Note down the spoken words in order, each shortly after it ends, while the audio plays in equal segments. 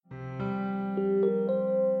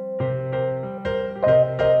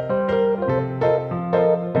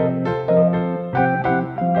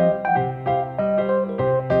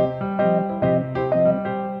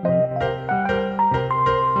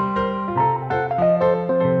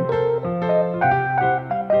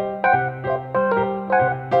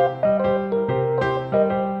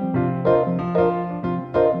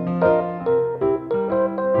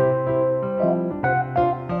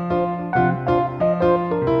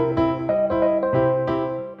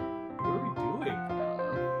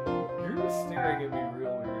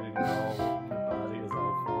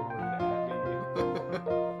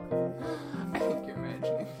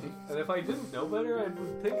I didn't know better, I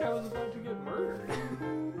would think I was about to get murdered.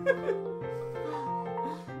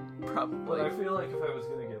 Probably. But I feel like if I was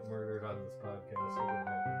going to get murdered on this podcast, it would have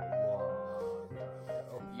happened a long time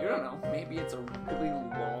ago. You don't know. Maybe it's a really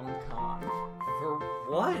long con. For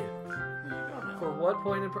what? You don't know. For what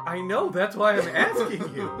point in... I know, that's why I'm asking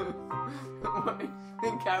you. What do you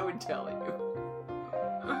think I would tell you?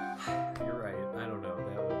 You're right. I don't know.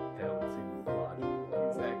 That would seem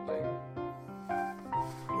logical. Exactly.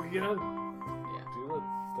 We're gonna Yeah. do the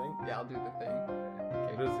thing. Yeah, I'll do the thing.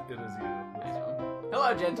 It is you. I know.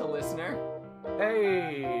 Hello, gentle listener.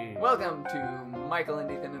 Hey! Welcome to Michael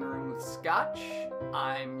and Ethan in a Room with Scotch.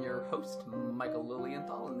 I'm your host, Michael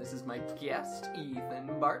Lilienthal, and this is my guest,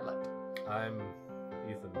 Ethan Bartlett. I'm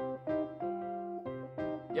Ethan.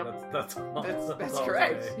 Yep. That's all. That's all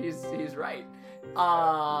correct. today. He's right.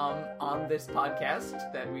 On this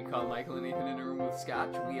podcast that we call Michael and Ethan in a Room with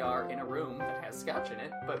Scotch, we are in a room that has scotch in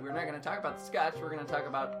it, but we're not going to talk about the scotch. We're going to talk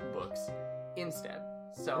about books instead.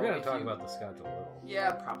 So We're gonna if talk you- about the scotch a little.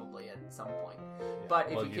 Yeah, probably at some point. Yeah. But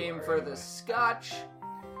if Well, you came are, for anyway. the scotch,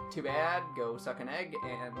 too bad. Go suck an egg,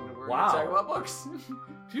 and we're Wow. going to talk about books.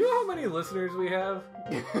 Do you know how many listeners we have?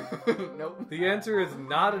 Nope. The answer is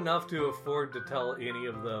not enough to afford to tell any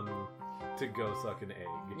of them to go suck an egg.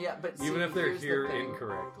 Yeah, but see, Even if they're here's the here thing.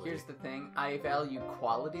 incorrectly. Here's the thing. I value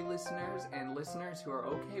quality listeners, and listeners who are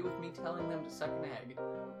okay with me telling them to suck an egg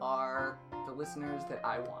are the listeners that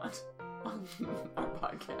I want on our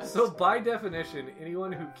podcast. So by definition,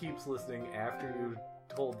 anyone who keeps listening after you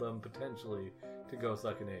told them potentially to go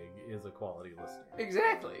suck an egg is a quality listener.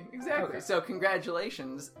 Exactly. Okay. So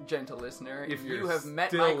congratulations, gentle listener. If you you're have met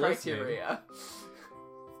still my listening. criteria.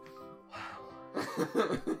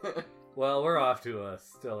 Well, we're off to a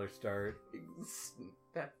stellar start.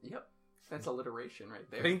 Yep. That's alliteration right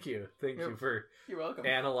there. Thank you. Thank You're- you for You're welcome.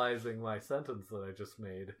 analyzing my sentence that I just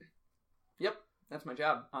made. Yep. That's my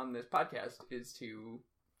job on this podcast, is to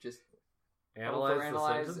just Analyze the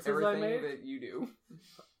overanalyze sentences I everything made? that you do.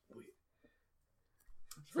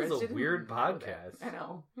 This is a Didn't weird know that. podcast. I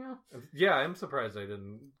know. Yeah. Yeah, I'm surprised I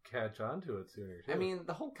didn't catch on to it sooner, too. I mean,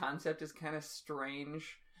 the whole concept is kind of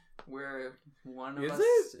strange, where one of Is us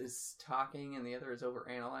it? is talking and the other is over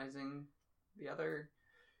analyzing the other.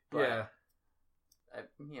 But, yeah.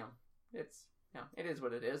 it's it is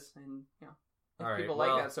what it is, and if All right, people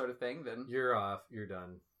well, like that sort of thing, then You're off. You're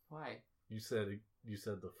done. why? You said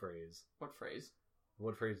the phrase. What phrase?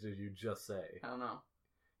 What phrase did you just say? I don't know.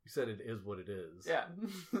 You said it is what it is. Yeah,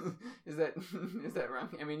 is that wrong?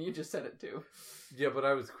 I mean, you just said it too. Yeah, but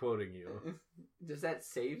I was quoting you. Does that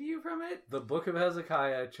save you from it? The Book of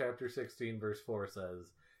Hezekiah, chapter 16, verse 4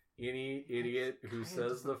 says, "Any idiot who Hezekiah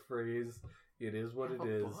says the phrase, 'it is what it Have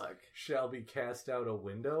a is,' book. shall be cast out a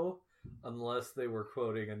window," unless they were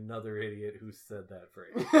quoting another idiot who said that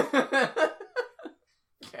phrase.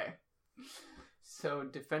 Okay. So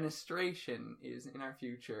defenestration is in our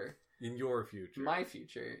future, In your future. my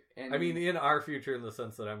future, and I mean, in our future in the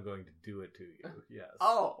sense that I'm going to do it to you, yes.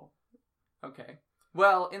 oh, okay.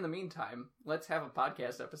 Well, in the meantime, let's have a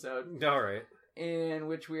podcast episode Alright. in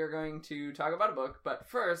which we are going to talk about a book. But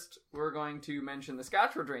first, we're going to mention the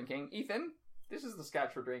scotch we're drinking. Ethan, this is the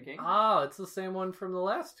scotch we're drinking. Ah, it's the same one from the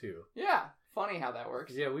last two. Yeah, funny how that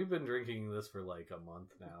works. Yeah, we've been drinking this for like a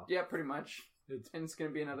month now. Yeah, pretty much. It's And it's going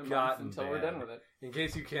to be another month gotten until we're bad. done with it. In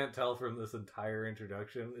case you can't tell from this entire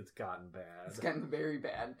introduction, it's gotten bad. It's gotten very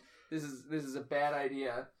bad. This is a bad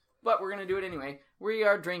idea. But we're going to do it anyway. We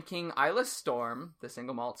are drinking Isla Storm, the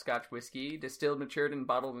single malt Scotch whiskey, distilled, matured, and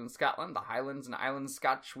bottled in Scotland, the Highlands and Islands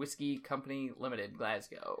Scotch Whiskey Company Limited,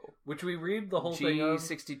 Glasgow. Which we read the whole thing of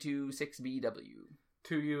G62 6BW.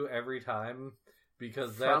 to you every time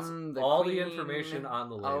because that's From the all the Queen information on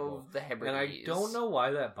the label. Of the Hebrides. And I don't know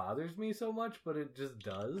why that bothers me so much, but it just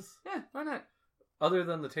does. Yeah, why not? Other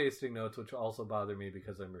than the tasting notes, which also bother me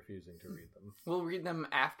because I'm refusing to read them. We'll read them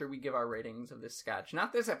after we give our ratings of this scotch.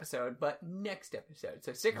 Not this episode, but next episode.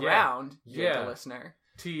 So stick Yeah. around, gentle Yeah. listener.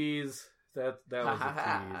 Tease. That was Ha, ha, a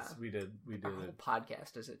ha. tease. We did Our whole it.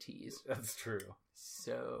 podcast is a tease. That's true.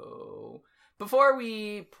 So, before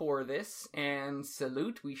we pour this and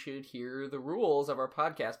salute, we should hear the rules of our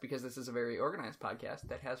podcast, because this is a very organized podcast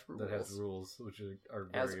that has rules. That has rules, which are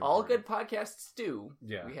very As all good important. podcasts do,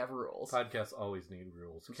 Yeah. we have rules. Podcasts always need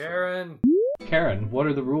rules. That's Karen, what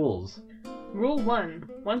are the rules? Rule 1.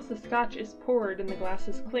 Once the scotch is poured and the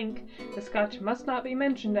glasses clink, the scotch must not be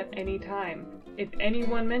mentioned at any time. If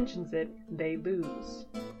anyone mentions it, they lose.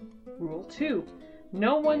 Rule 2.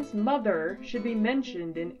 No one's mother should be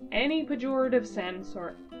mentioned in any pejorative sense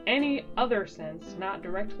or any other sense not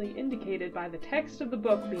directly indicated by the text of the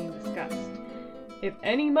book being discussed. If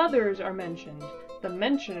any mothers are mentioned, The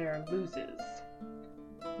mentioner loses.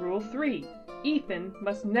 Rule 3. Ethan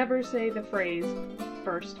must never say the phrase,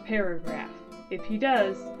 first paragraph. If he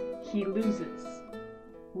does, he loses.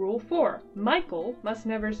 Rule 4. Michael must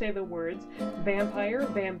never say the words vampire,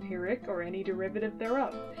 vampiric, or any derivative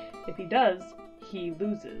thereof. If he does, he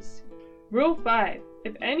loses. Rule 5.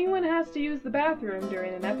 If anyone has to use the bathroom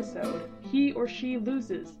during an episode, he or she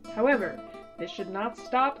loses. However, this should not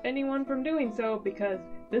stop anyone from doing so because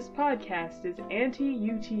this podcast is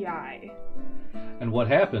anti-UTI. And what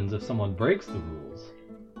happens if someone breaks the rules?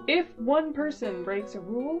 If one person breaks a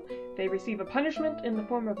rule, they receive a punishment in the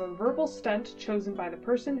form of a verbal stunt chosen by the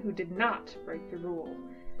person who did not break the rule.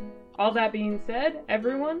 All that being said,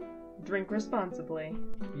 everyone, drink responsibly.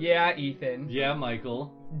 Yeah, Ethan. Yeah,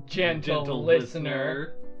 Michael. Gentle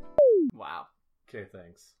listener. Wow. Okay,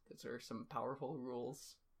 thanks. Those are some powerful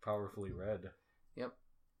rules. Powerfully read. Yep.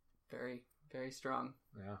 Very, very strong.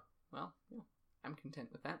 Yeah. Well, yeah, I'm content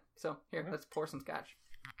with that. So, here, let's pour some scotch.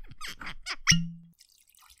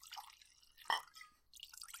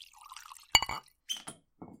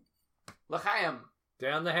 L'chaim.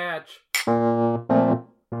 Down the hatch.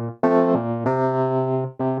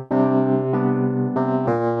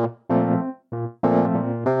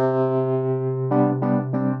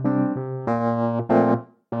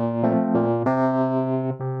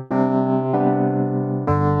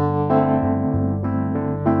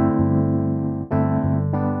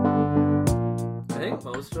 I think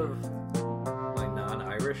most of my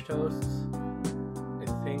non-Irish toasts, I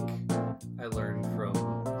think I learned from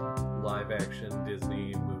live-action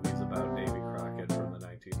Disney movies about Davy Crockett from the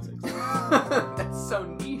 1960s. That's so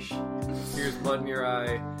niche. Here's Mud in Your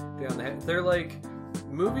Eye, Down the Hatch. They're like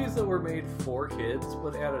movies that were made for kids,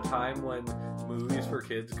 but at a time when movies for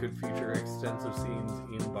kids could feature extensive scenes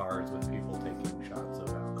in bars with people taking shots of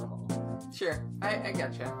alcohol. Sure, I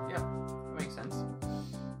gotcha. Yep, makes sense.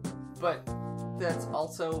 But that's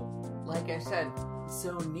also, like I said,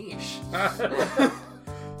 so niche.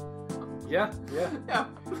 Yeah. Yeah.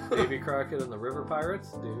 Davy Crockett and the River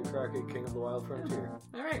Pirates. Davy Crockett, King of the Wild Frontier.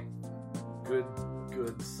 All right. Good,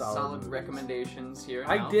 solid movies. Recommendations here.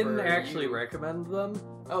 I now didn't for actually you. recommend them.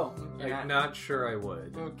 Oh, you're I'm not sure I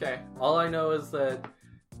would. Okay. All I know is that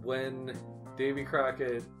when Davy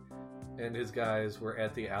Crockett and his guys were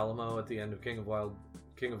at the Alamo at the end of King of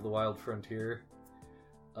the Wild Frontier,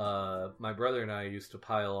 my brother and I used to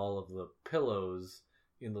pile all of the pillows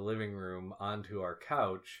in the living room onto our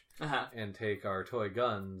couch and take our toy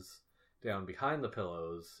guns down behind the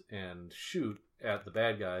pillows and shoot at the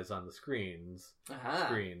bad guys on the screens.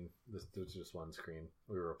 This was just one screen.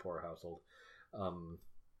 We were a poor household.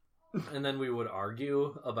 And then we would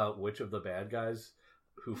argue about which of the bad guys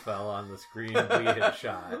who fell on the screen we had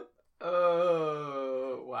shot.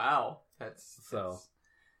 Oh, wow. That's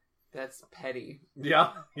petty.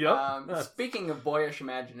 Yeah. Yep. Speaking of boyish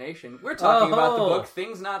imagination, we're talking about the book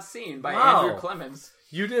Things Not Seen by Andrew Clemens.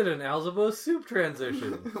 You did an Alzabo soup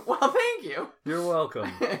transition. Well, thank you. You're welcome.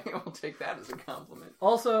 We'll take that as a compliment.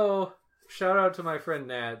 Also, shout out to my friend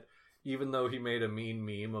Nat, even though he made a mean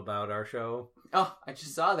meme about our show. Oh, I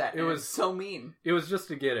just saw that. It was so mean. It was just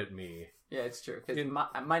to get at me. Yeah, it's true. Because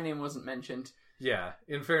my name wasn't mentioned. Yeah.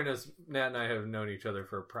 In fairness, Nat and I have known each other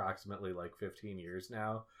for approximately 15 years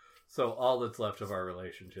now. So all that's left of our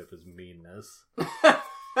relationship is meanness.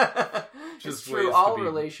 It's true. All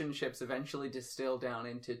relationships eventually distill down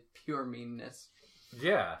into pure meanness.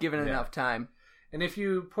 Yeah. Given enough time. And if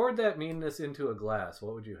you poured that meanness into a glass,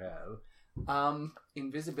 what would you have?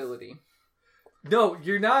 Invisibility. No,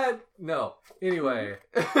 you're not. No. Anyway.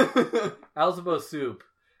 Alzabo soup.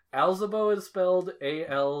 Alzabo is spelled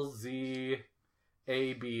Alzabo.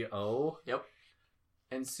 Yep.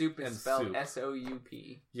 And soup is spelled SOUP.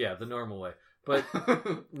 Yeah, the normal way. But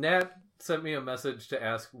Nat sent me a message to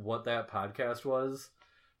ask what that podcast was.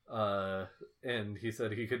 And he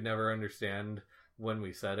said he could never understand when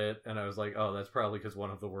we said it. And I was like, oh, that's probably because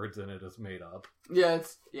one of the words in it is made up. Yeah,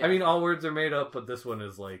 I mean, all words are made up, but this one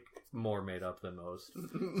is more made up than most.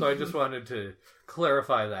 So I just wanted to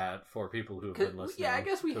clarify that for people who have been listening. Yeah, I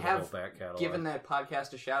guess we have given that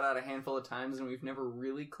podcast a shout out a handful of times and we've never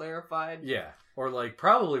really clarified. Yeah. Or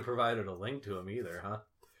probably provided a link to him either, huh?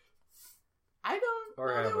 I don't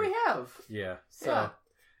know that we have. Yeah. So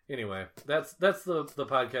anyway, that's the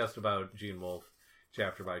podcast about Gene Wolfe,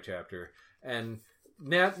 chapter by chapter. And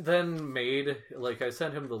Nat then made, I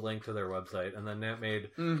sent him the link to their website, and then Nat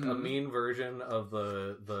made a mean version of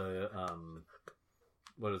the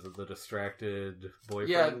what is it, the distracted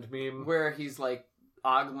boyfriend meme? Where he's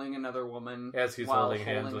ogling another woman as he's holding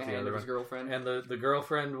hands with the other his girlfriend. And the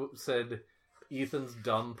girlfriend said Ethan's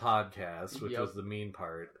dumb podcast, which was the mean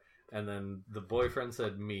part. And then the boyfriend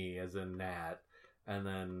said me, as in Nat. And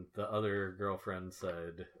then the other girlfriend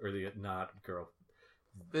said, or the not girl,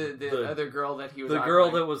 the other girl that he was. The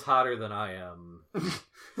girl that was hotter than I am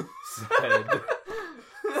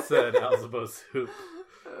said Alzabo Soup.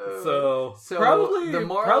 So probably the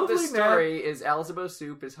moral of the probably story is Alzabo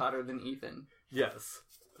Soup is hotter than Ethan. Yes.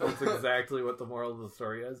 That's exactly what the moral of the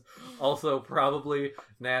story is. Also, probably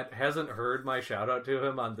Nat hasn't heard my shout out to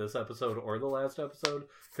him on this episode or the last episode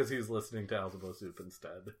because he's listening to Alzabo Soup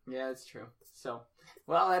instead. Yeah, that's true. So,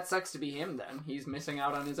 well, that sucks to be him then. He's missing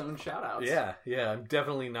out on his own shout outs. Yeah. I'm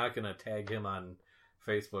definitely not going to tag him on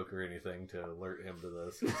Facebook or anything to alert him to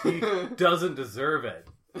this. He doesn't deserve it.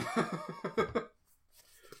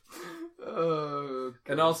 Oh,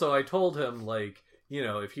 and also, I told him, like, you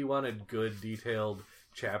know, if he wanted good, detailed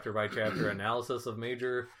chapter-by-chapter analysis of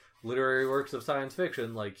major literary works of science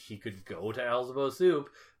fiction, like, he could go to Alzabo Soup,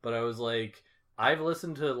 but I was like, I've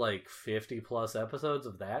listened to, like, 50-plus episodes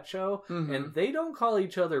of that show, and they don't call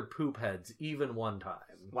each other poop heads even one time.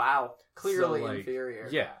 Wow. Clearly So, like, inferior.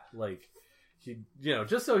 Yeah, like, he, you know,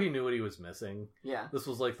 just so he knew what he was missing. Yeah. This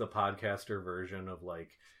was, like, the podcaster version of, like...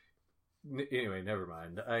 Anyway, never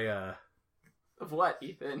mind. Of what,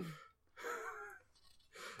 Ethan?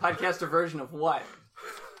 Podcaster version of what?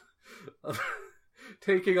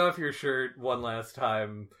 Taking off your shirt one last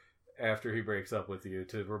time after he breaks up with you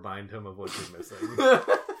to remind him of what you're missing.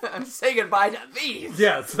 And say goodbye to these!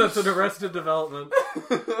 Yes, that's an Arrested Development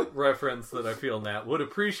reference that I feel Nat would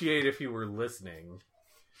appreciate if you were listening.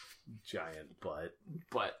 Giant butt.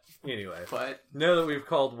 But. Anyway. But. Now that we've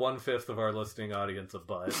called 1/5 of our listening audience a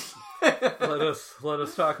butt, let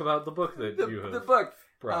us talk about the book that you have The book.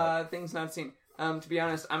 brought. Things Not Seen. To be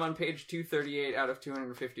honest, I'm on page 238 out of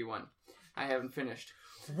 251. I haven't finished.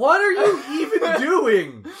 What are you even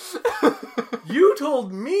doing? You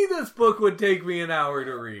told me this book would take me an hour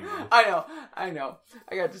to read. I know.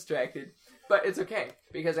 I got distracted. But it's okay,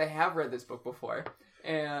 because I have read this book before.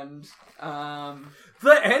 And,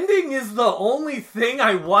 The ending is the only thing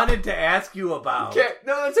I wanted to ask you about. Okay,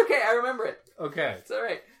 no, that's okay. I remember it. Okay. It's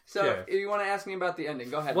alright. So, Yeah. if you want to ask me about the ending,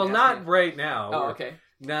 go ahead. Well, and ask not me. right now. Oh, okay.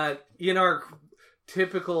 Not in our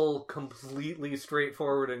typical, completely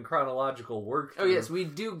straightforward and chronological work. Oh, yes, we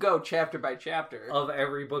do go chapter by chapter. Of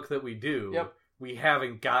every book that we do. Yep. We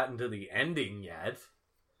haven't gotten to the ending yet.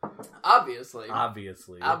 Obviously.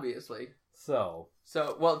 Obviously. So,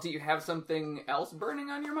 well, do you have something else burning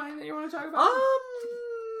on your mind that you want to talk about?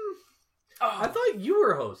 I thought you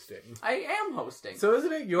were hosting. I am hosting. So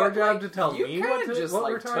isn't it your But, job like, to tell you me kinda what just we're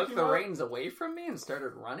like talking took the about? reins away from me and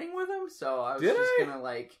started running with them, so I was Did just I? gonna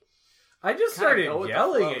like. I just kinda started go with the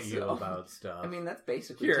yelling flow, at you so- about stuff. I mean, that's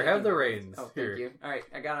basically Here, taking have the the reins. Oh, thank Here. you. All right,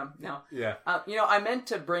 I got them now. Yeah. I meant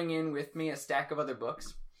to bring in with me a stack of other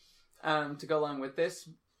books, to go along with this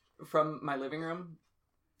from my living room,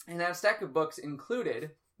 and that stack of books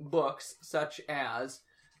included books such as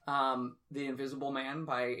The Invisible Man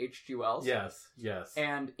by H.G. Wells. Yes.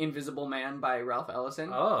 And Invisible Man by Ralph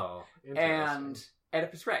Ellison. Oh, interesting. And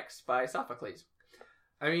Oedipus Rex by Sophocles.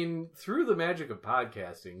 I mean, through the magic of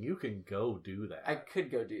podcasting, you can go do that. I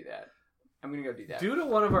could go do that. I'm going to go do that. Due to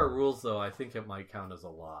one of our rules, though, I think it might count as a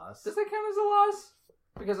loss. Does that count as a loss?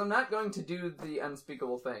 Because I'm not going to do the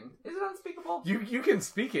unspeakable thing. Is it unspeakable? You can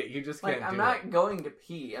speak it, you just can't I'm do not it. going to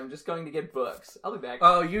pee. I'm just going to get books. I'll be back.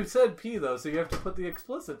 Oh, you said P, though, so you have to put the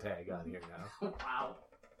explicit tag on here now. Wow.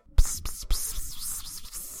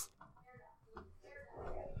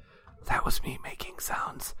 That was me making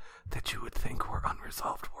sounds that you would think were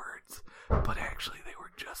unresolved words, but actually they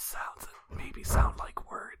were just sounds that maybe sound like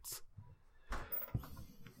words.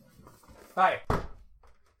 Hi.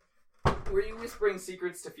 Were you whispering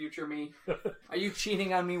secrets to future me? Are you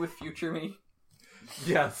cheating on me with future me?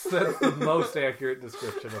 Yes, that's the most accurate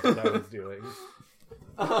description of what I was doing.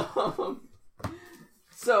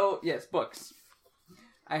 So, yes, books.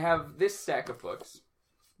 I have this stack of books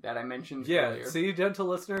that I mentioned earlier. See, gentle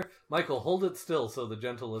listener? Michael, hold it still so the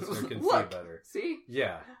gentle listener can see Look, better. See?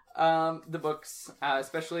 Yeah. The books,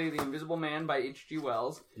 especially The Invisible Man by H.G.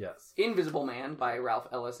 Wells, Yes. Invisible Man by Ralph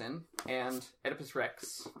Ellison, and Oedipus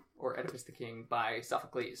Rex, or Oedipus the King, by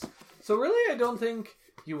Sophocles. So really, I don't think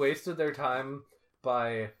you wasted their time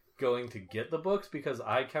by going to get the books because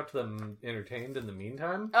I kept them entertained in the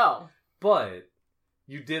meantime. Oh. But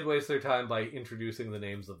you did waste their time by introducing the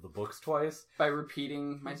names of the books twice. By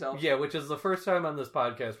repeating myself? Yeah, which is the first time on this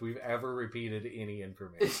podcast we've ever repeated any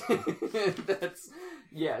information. That's,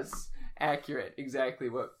 yes, accurate. Exactly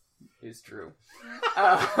what is true.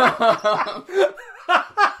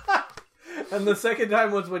 And the second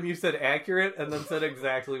time was when you said accurate and then said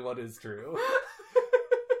exactly what is true.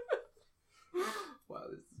 Wow,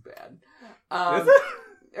 this is bad. Is it?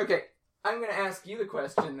 Okay, I'm going to ask you the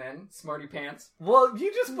question then, Smarty Pants. Well,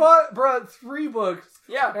 you just brought 3 books,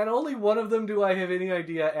 Yeah. and only one of them do I have any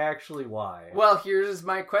idea actually why. Well, here's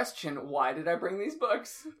my question. Why did I bring these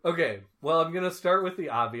books? Okay, well, I'm going to start with the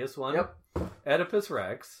obvious one. Yep. Oedipus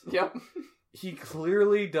Rex. Yep. He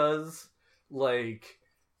clearly does, like,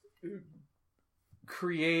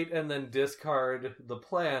 create and then discard the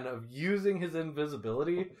plan of using his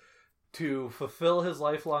invisibility to fulfill his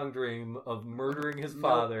lifelong dream of murdering his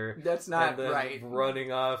father. That's not and then right.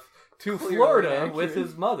 running off to Clearly Florida accurate. with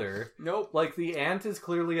his mother. Nope. Like, the aunt is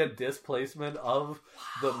clearly a displacement of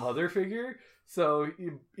the mother figure. So,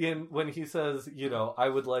 when he says, you know, I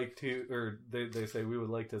would like to, or they say we would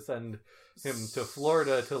like to send him to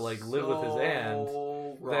Florida to, like, live with his aunt.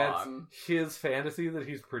 That's Wrong. his fantasy that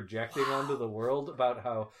he's projecting onto the world about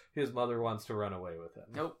how his mother wants to run away with him.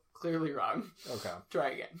 Nope. Clearly wrong. Okay. Try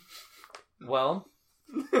again. Well,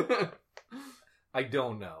 I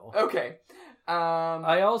don't know. Okay.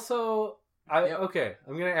 Yep. Okay,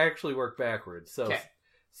 I'm going to actually work backwards. So, Okay.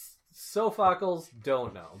 Sophocles,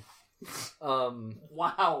 don't know.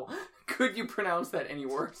 Wow. Could you pronounce that any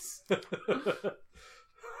worse?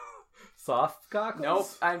 Soft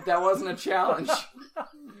cockles? Nope. That wasn't a challenge.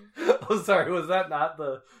 Oh, sorry. Was that not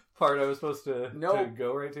the part I was supposed to Nope.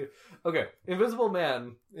 go right to? Okay. Invisible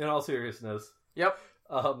Man, in all seriousness. Yep.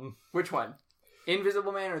 Um, Which one?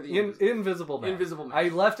 Invisible Man or the Invisible Man. Invisible Man. I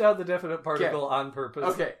left out the definite particle on purpose.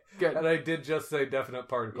 Okay, good. And I did just say definite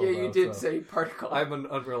particle. Yeah, you though, did so say particle. I'm an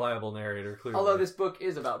unreliable narrator, clearly. Although this book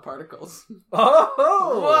is about particles.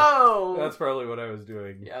 Oh! Whoa! That's probably what I was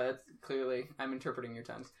doing. Yeah, that's clearly... I'm interpreting your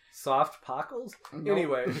tongues. Soft pockles? Nope.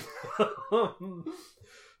 Anyway.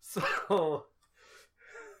 So,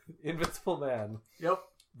 Invincible Man. Yep.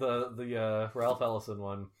 The Ralph Ellison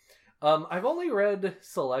one. I've only read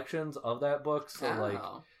selections of that book, so like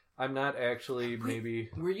I'm not actually maybe.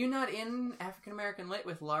 Were you not in African American Lit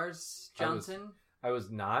with Lars Johnson? I was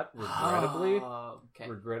not, regrettably. Oh, okay.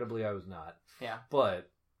 Regrettably, I was not. Yeah. But,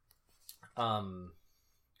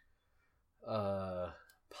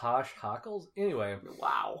 Posh Hockles. Anyway.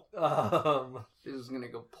 Wow. This is gonna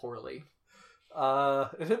go poorly.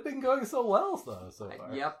 It had been going so well though so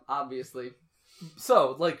far. Yep, obviously.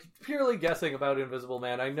 So, like, purely guessing about Invisible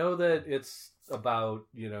Man, I know that it's about,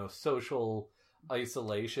 you know, social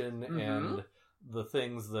isolation and the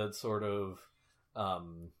things that sort of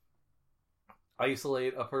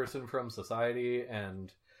isolate a person from society,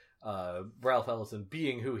 and Ralph Ellison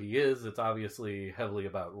being who he is, it's obviously heavily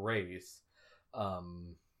about race.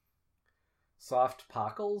 Soft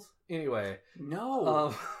pockles? Anyway.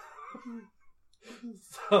 No.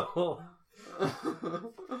 So...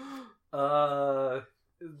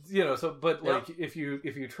 you know, so, but like, if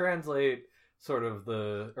you translate sort of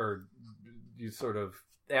or you sort of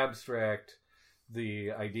abstract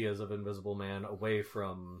the ideas of Invisible Man away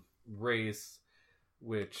from race,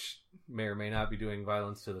 which may or may not be doing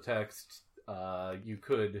violence to the text, you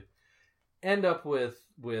could end up with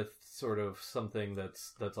sort of something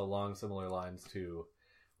that's along similar lines to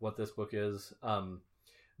what this book is.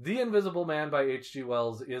 The Invisible Man by H.G.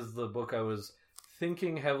 Wells is the book I was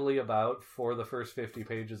thinking heavily about for the first 50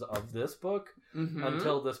 pages of this book,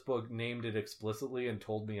 until this book named it explicitly and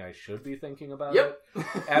told me I should be thinking about it.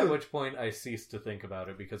 At which point I ceased to think about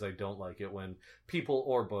it because I don't like it when people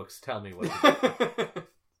or books tell me what to do.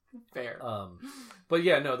 Fair. But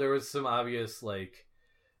yeah, no, there was some obvious, like,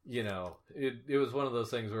 you know, it was one of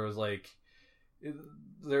those things where it was like,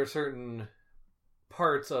 there are certain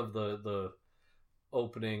parts of the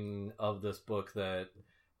opening of this book that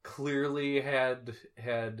clearly had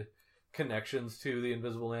connections to the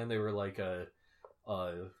Invisible Man. They were like a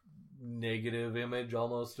negative image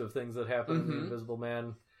almost of things that happen in the Invisible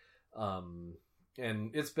Man. And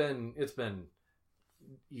it's been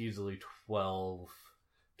easily 12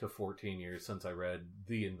 to 14 years since I read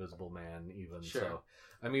The Invisible Man, even. Sure. So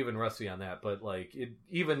I'm even rusty on that, but like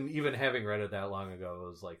even having read it that long ago, it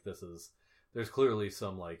was like, there's clearly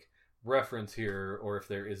some like reference here, or if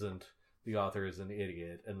there isn't, the author is an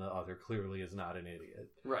idiot, and the author clearly is not an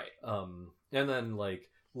idiot. Right. And then, like,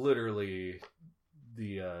 literally,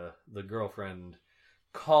 the girlfriend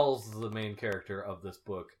calls the main character of this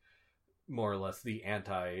book more or less the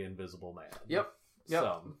anti-Invisible Man. Yep.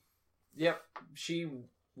 So. Yep. She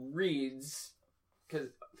reads, because,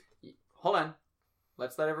 hold on,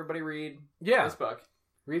 let's let everybody read this book.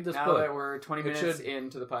 Read this now book. Now that we're 20 minutes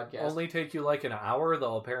into the podcast. Only take you like an hour,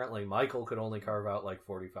 though apparently Michael could only carve out like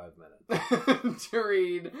 45 minutes. To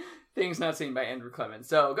read Things Not Seen by Andrew Clemens.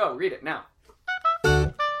 So go, read it now.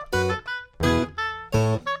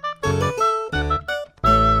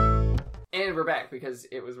 And we're back because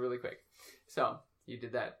it was really quick. So, you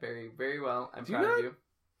did that very, very well. I'm Do proud you of not- you.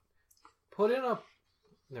 Put in a...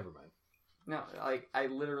 Never mind. No, like, I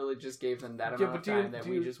literally just gave them that Yeah, amount of but time that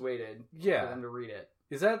we just waited for Yeah. them to read it.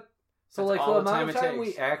 Is that... So, That's like, all the the time amount of it time we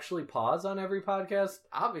takes. actually pause on every podcast,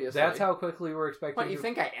 Obviously. that's how quickly we're expecting What, you to...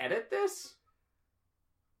 think I edit this?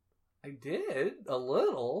 I did. A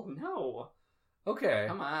little. No. Okay.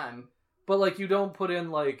 Come on. But, like, you don't put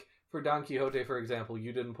in, like... For Don Quixote, for example,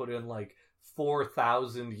 you didn't put in, like,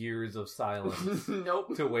 4,000 years of silence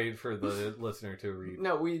Nope. to wait for the listener to read.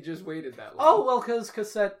 No, we just waited that long. Oh, well, because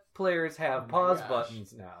cassette players have Oh my pause gosh.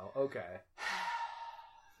 buttons now. Okay.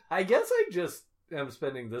 I guess I just am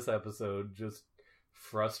spending this episode just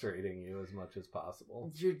frustrating you as much as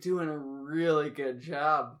possible. You're doing a really good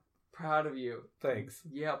job. Proud of you. Thanks.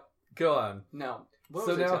 Yep. Go on. No. What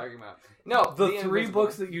So was I now- talking about? No, The three Invisible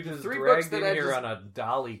books that you just three books dragged that in I here just- on a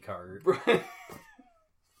dolly cart. Right.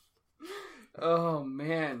 Oh,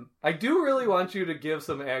 man. I do really want you to give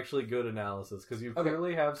some actually good analysis, because you Okay.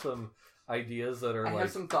 clearly have some ideas that are I like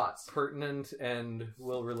have some thoughts. pertinent and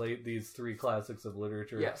will relate these three classics of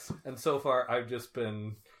literature. Yes. And so far, I've just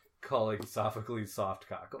been calling Sophocles soft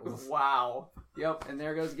cockles. Wow. Yep, and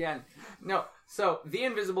there goes again. No, so The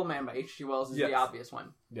Invisible Man by H.G. Wells is Yes. the obvious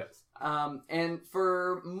one. Yes. And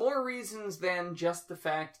for more reasons than just the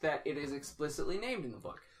fact that it is explicitly named in the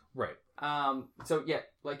book. Right. So yeah,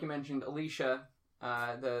 like you mentioned, Alicia,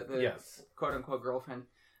 the Yes. quote unquote girlfriend,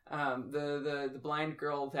 the blind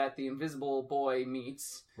girl that the invisible boy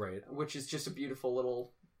meets, Right. which is just a beautiful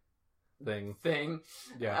little Thing. thing.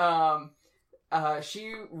 Yeah.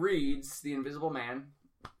 She reads The Invisible Man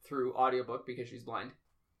through audiobook because she's blind,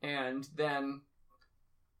 and then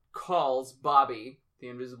calls Bobby, the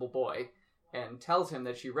invisible boy, and tells him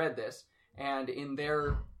that she read this, and in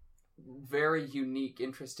their very unique,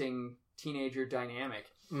 interesting teenager dynamic,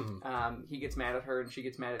 Mhm. he gets mad at her and she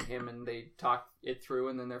gets mad at him, and they talk it through,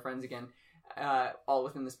 and then they're friends again, all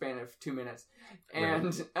within the span of 2 minutes.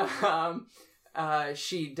 And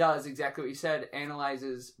she does exactly what you said,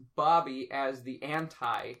 analyzes Bobby as the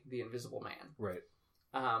The Invisible Man, Right.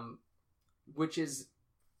 which is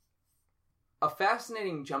a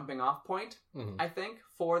fascinating jumping off point, Mhm. I think,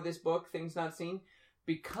 for this book, Things Not Seen,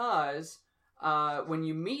 because when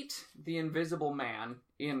you meet the Invisible Man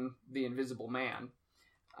in The Invisible Man,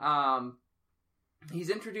 he's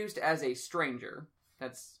introduced as a stranger.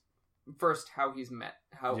 That's first how he's met,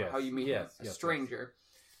 how you meet him, a stranger.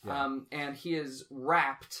 Yeah. And he is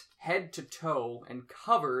wrapped head to toe and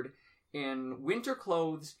covered in winter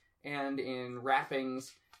clothes and in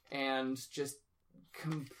wrappings and just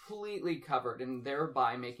completely covered, and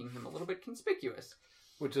thereby making him a little bit conspicuous.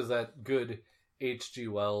 Which is that good H.G.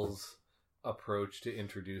 Wells approach to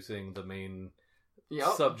introducing the main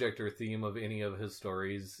Yep. subject or theme of any of his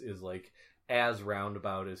stories is like as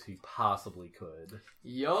roundabout as he possibly could.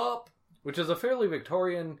 Yup. Which is a fairly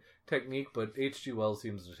Victorian technique, but H.G. Wells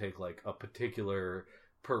seems to take like a particular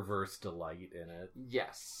perverse delight in it.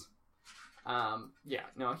 Yes.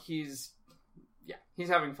 He's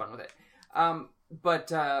having fun with it.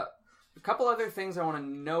 But a couple other things I want to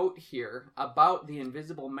note here about The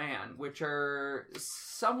Invisible Man, which are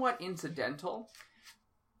somewhat incidental,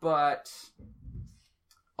 but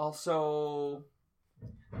also,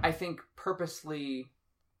 I think, purposely...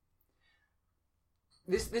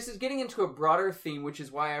 This is getting into a broader theme, which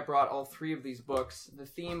is why I brought all three of these books, the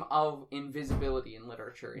theme of invisibility in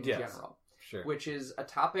literature in general. Sure. Which is a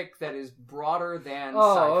topic that is broader than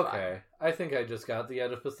Oh, sci-fi. okay. I think I just got the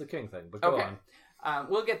Oedipus the King thing, but go Okay. on.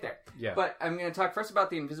 We'll get there. Yeah. But I'm going to talk first about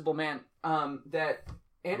The Invisible Man. That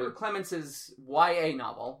Andrew Clements's YA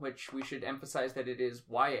novel, which we should emphasize that it is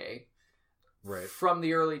YA, Right. from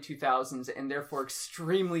the early 2000s and therefore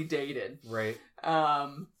extremely dated. Right.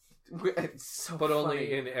 It's so But only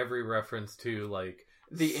funny. in every reference to like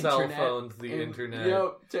The cell internet phones, the and- internet,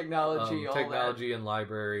 Yep, technology, all that. technology in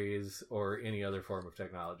libraries, or any other form of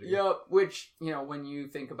technology. Yep, which, when you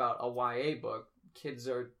think about a YA book, kids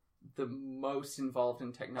are the most involved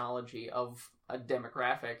in technology of a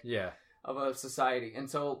demographic, Yeah. of a society. And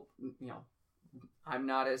so, I'm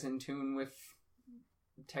not as in tune with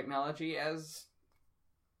technology as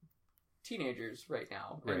teenagers right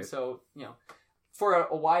now. Right. And so, for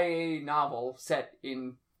a YA novel set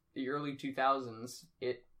in the early 2000s,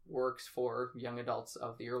 it works for young adults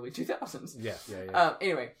of the early 2000s. Yeah.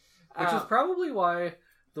 Anyway. Which is probably why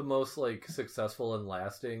the most like successful and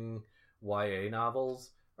lasting YA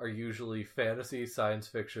novels are usually fantasy, science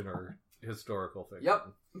fiction, or historical fiction. Yep,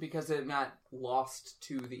 because they're not lost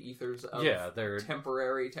to the ethers of they're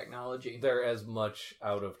temporary technology. they're as much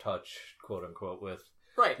out of touch, quote unquote, with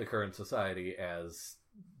Right. the current society as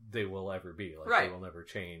they will ever be. Like, Right. they will never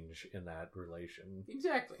change in that relation.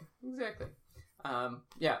 Exactly.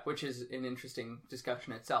 Which is an interesting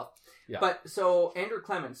discussion itself. Yeah. But so Andrew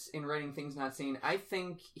Clements, in writing Things Not Seen, I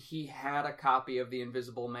think he had a copy of The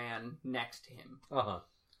Invisible Man next to him.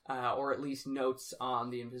 Or at least notes on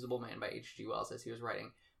The Invisible Man by H.G. Wells as he was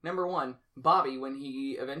writing. Number one, Bobby, when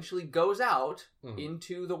he eventually goes out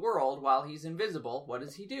into the world while he's invisible, what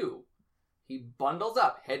does he do? He bundles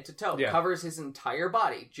up head to toe, covers his entire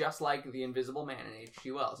body, just like the Invisible Man in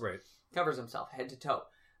H.G. Wells. Right. Covers himself head to toe.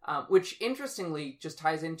 Which, interestingly, just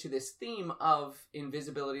ties into this theme of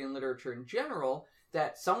invisibility in literature in general,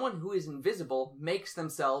 that someone who is invisible makes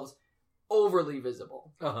themselves overly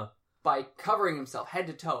visible by covering himself head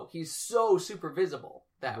to toe. He's so super visible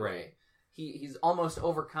that way. He's almost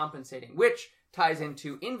overcompensating, which ties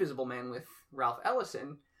into Invisible Man with Ralph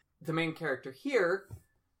Ellison. The main character here,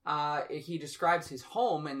 he describes his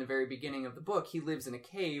home in the very beginning of the book. He lives in a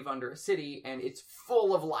cave under a city, and it's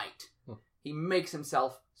full of light. He makes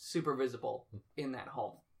himself super visible in that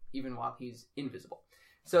home, even while he's invisible.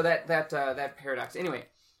 So that paradox. Anyway,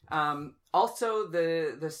 also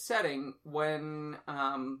the setting, when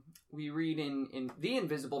we read in The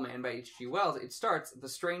Invisible Man by H.G. Wells, it starts, the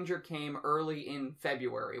stranger came early in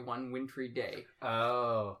February, one wintry day.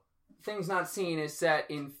 Oh. Things Not Seen is set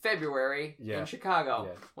in February in Chicago.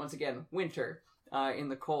 Yeah. Once again, winter. In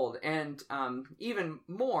the cold. And even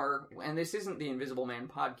more, and this isn't the Invisible Man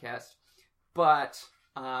podcast, but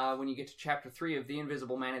when you get to chapter 3 of The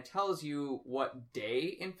Invisible Man, it tells you what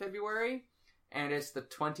day in February, and it's the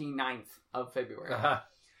 29th of February.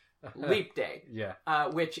 Leap day. Yeah.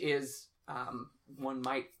 Which is, one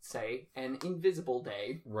might say, an invisible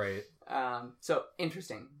day. Right. So,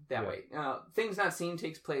 interesting that way. Things Not Seen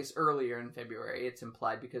takes place earlier in February. It's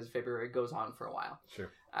implied because February goes on for a while.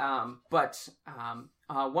 Sure. But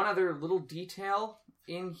one other little detail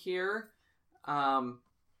in here,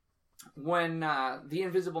 when the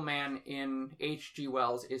Invisible Man in H.G.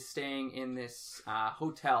 Wells is staying in this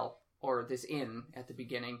hotel, or this inn at the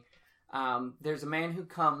beginning, there's a man who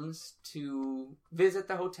comes to visit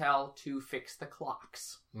the hotel to fix the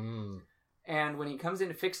clocks. And when he comes in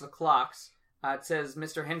to fix the clocks, it says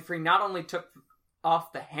Mr. Henfrey not only took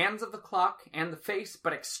off the hands of the clock and the face,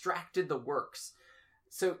 but extracted the works.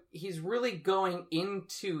 So he's really going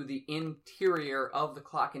into the interior of the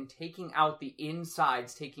clock and taking out the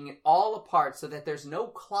insides, taking it all apart so that there's no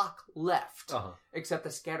clock left except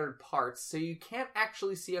the scattered parts. So you can't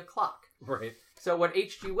actually see a clock. Right. So what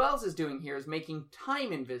H.G. Wells is doing here is making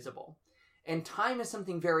time invisible. And time is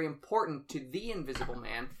something very important to the Invisible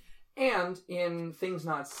Man. And in Things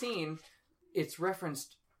Not Seen, it's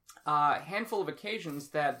referenced a handful of occasions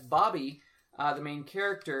that Bobby, the main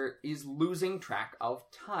character, is losing track of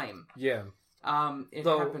time. Yeah. It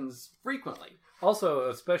happens frequently. Also,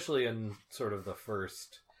 especially in sort of the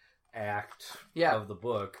first act of the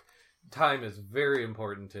book, time is very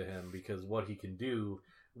important to him because what he can do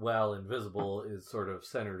while invisible is sort of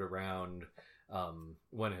centered around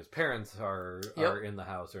when his parents are in the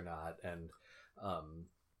house or not. And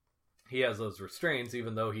he has those restraints,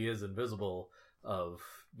 even though he is invisible, of,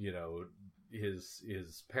 you know,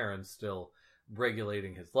 his parents still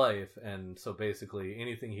regulating his life. And so basically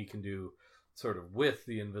anything he can do sort of with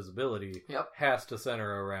the invisibility has to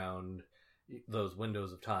center around those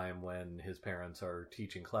windows of time when his parents are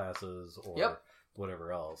teaching classes or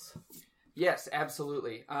whatever else. Yes,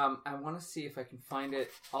 absolutely. I want to see if I can find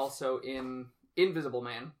it also in Invisible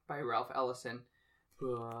Man by Ralph Ellison,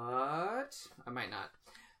 but I might not.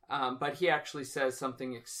 But he actually says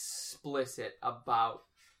something explicit about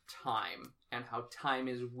time and how time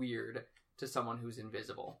is weird to someone who's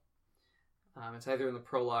invisible. It's either in the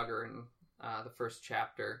prologue or in the first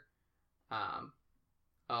chapter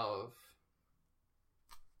of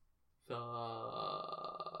the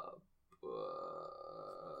book.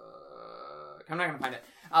 I'm not going to find it.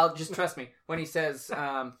 I'll just trust me when he says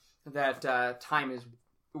that time is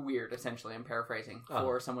weird, essentially. I'm paraphrasing,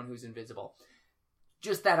 for someone who's invisible.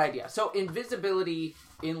 Just that idea. So invisibility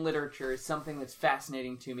in literature is something that's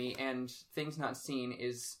fascinating to me, and Things Not Seen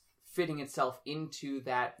is fitting itself into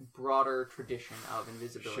that broader tradition of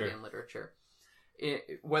invisibility in literature.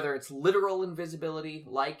 Whether it's literal invisibility,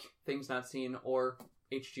 like Things Not Seen, or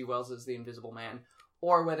H.G. Wells' The Invisible Man,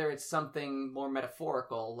 or whether it's something more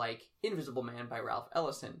metaphorical, like Invisible Man by Ralph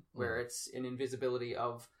Ellison, where it's an invisibility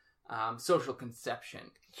of social conception.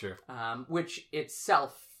 Sure. Which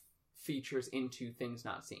itself features into Things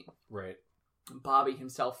Not Seen. Right. Bobby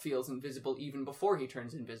himself feels invisible even before he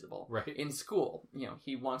turns invisible. Right. In school, you know,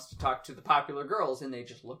 he wants to talk to the popular girls and they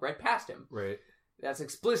just look right past him. Right. that's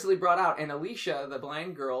explicitly brought out. And Alicia, the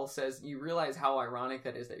blind girl, says, you realize how ironic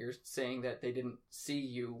that is, that you're saying that they didn't see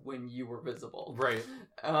you when you were visible. Right.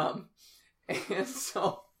 And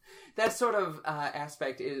so that sort of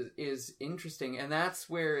aspect is interesting. And that's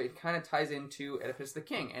where it kind of ties into Oedipus the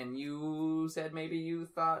King. And you said maybe you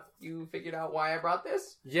thought you figured out why I brought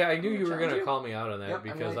this? Yeah, I knew I'm you were gonna going to challenge call me out on that Yep, I'm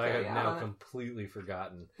because gonna I call have you out now on it. completely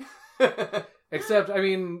forgotten. Except, I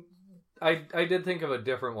mean, I did think of a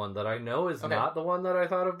different one that I know is Okay. not the one that I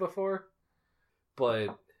thought of before.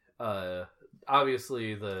 But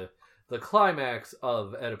obviously the climax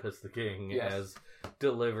of Oedipus the King Yes. as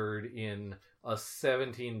delivered in a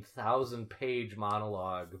 17,000 page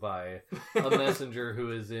monologue by a messenger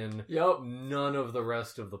who is in Yep. none of the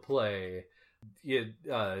rest of the play.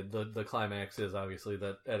 The climax is obviously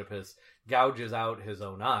that Oedipus gouges out his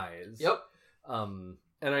own eyes. Yep. And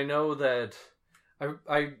I know that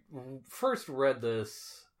I first read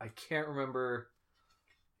this, I can't remember,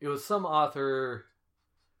 it was some author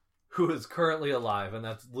who is currently alive, and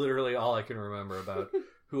that's literally all I can remember about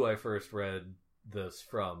who I first read this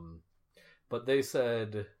from. But they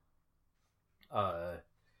said that,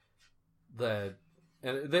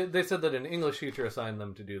 and they said that an English teacher assigned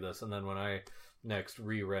them to do this, and then when I next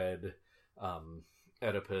reread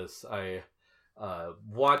Oedipus, I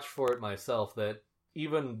watched for it myself that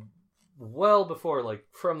even well before, like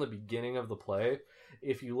from the beginning of the play,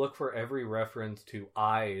 if you look for every reference to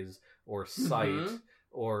eyes or sight Mhm.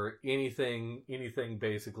 or anything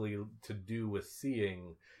basically to do with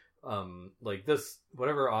seeing, like this,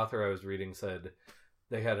 whatever author I was reading said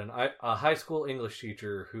they had a high school English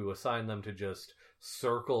teacher who assigned them to just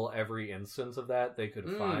circle every instance of that they could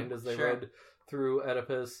find as they sure. read through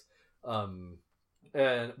Oedipus,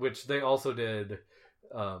 and which they also did.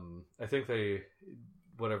 I think they,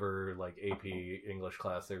 whatever like AP English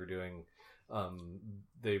class they were doing,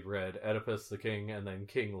 they read Oedipus the King and then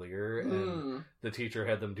King Lear, and the teacher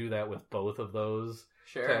had them do that with both of those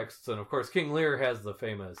Sure. texts. And of course King Lear has the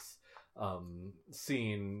famous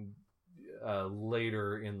scene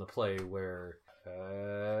later in the play where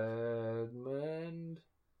Edmund,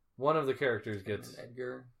 one of the characters gets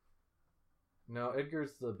Edgar. no,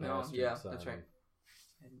 Edgar's the No, bastard yeah, son. that's right.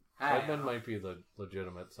 Edmund might be the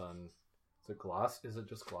legitimate son. Is it Is it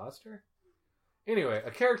just Gloucester? Anyway,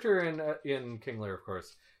 a character in King Lear, of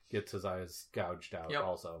course, gets his eyes gouged out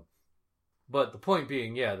also. But the point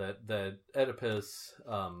being, yeah, that Oedipus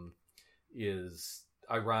is,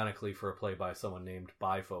 ironically for a play by someone named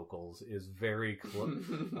Bifocals, is very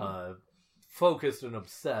focused and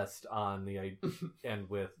obsessed on and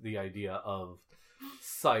with the idea of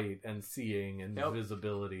sight and seeing and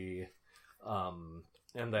visibility,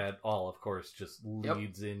 and that all, of course, just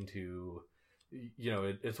leads into,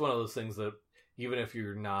 it's one of those things that even if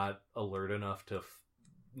you're not alert enough to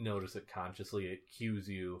notice it consciously, it cues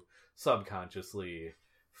you subconsciously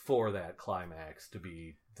for that climax to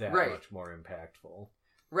be that much more impactful.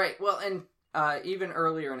 Right. Well, and even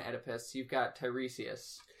earlier in Oedipus, you've got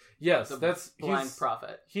Tiresias. Yes, the blind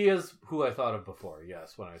prophet. He is who I thought of before.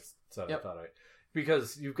 Yes, when I said I thought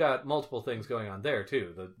because you've got multiple things going on there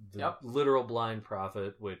too. The literal blind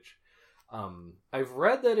prophet, which I've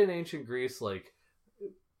read that in ancient Greece, like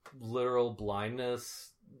literal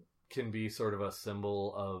blindness can be sort of a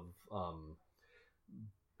symbol of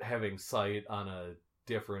having sight on a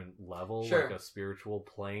different level, like a spiritual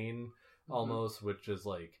plane almost, which is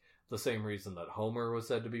like the same reason that Homer was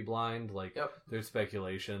said to be blind. Like there's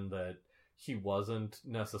speculation that he wasn't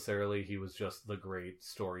necessarily, he was just the great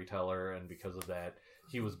storyteller, and because of that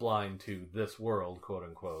he was blind to this world, quote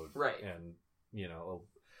unquote, right, and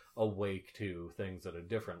awake to things at a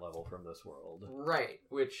different level from this world, right,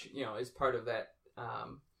 which is part of that.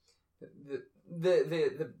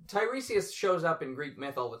 The Tiresias shows up in Greek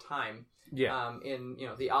myth all the time, in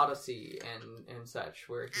the Odyssey and such,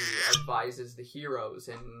 where he advises the heroes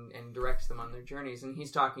and directs them on their journeys, and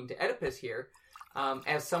he's talking to Oedipus here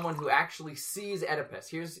as someone who actually sees Oedipus.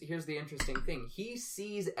 Here's the interesting thing: he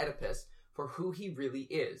sees Oedipus for who he really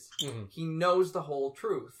is. Mm-hmm. He knows the whole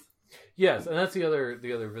truth. Yes, and that's the other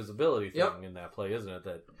visibility thing in that play, isn't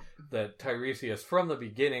it? That Tiresias from the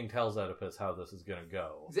beginning tells Oedipus how this is going to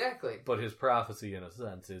go. Exactly. But his prophecy, in a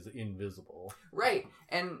sense, is invisible. Right.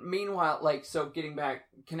 And meanwhile, so getting back,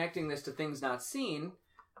 connecting this to things not seen,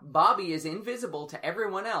 Bobby is invisible to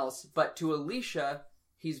everyone else, but to Alicia,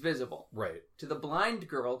 he's visible. Right. To the blind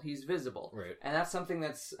girl, he's visible. Right. And that's something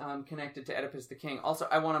that's connected to Oedipus the King. Also,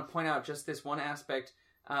 I want to point out just this one aspect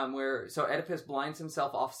where Oedipus blinds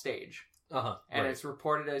himself off stage. And it's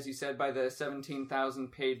reported, as you said, by the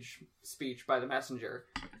 17,000 page speech by the messenger.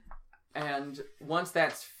 And once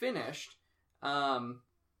that's finished,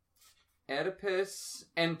 Oedipus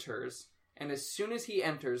enters, and as soon as he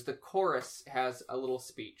enters, the chorus has a little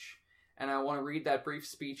speech. And I want to read that brief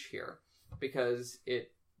speech here, because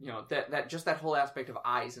it, that just that whole aspect of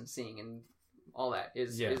eyes and seeing and all that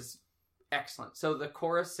is excellent. So the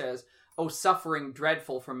chorus says, "O suffering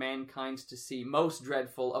dreadful for mankind to see, most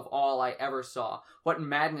dreadful of all I ever saw. What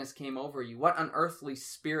madness came over you? What unearthly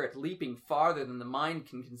spirit, leaping farther than the mind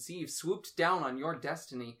can conceive, swooped down on your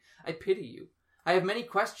destiny? I pity you. I have many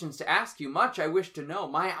questions to ask you, much I wish to know.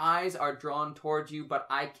 My eyes are drawn towards you, but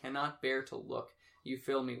I cannot bear to look. You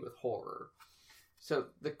fill me with horror." So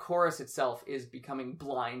the chorus itself is becoming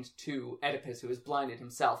blind to Oedipus, who is blinded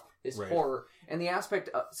himself, this horror. And the aspect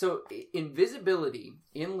of, so invisibility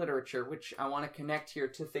in literature, which I want to connect here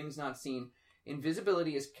to things not seen,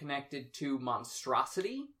 invisibility is connected to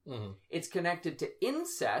monstrosity. Mm-hmm. It's connected to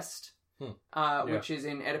incest, which is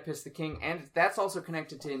in Oedipus the King. And that's also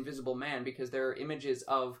connected to Invisible Man, because there are images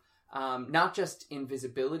of not just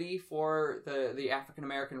invisibility for the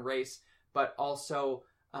African-American race, but also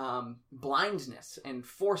blindness, and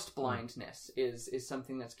forced blindness is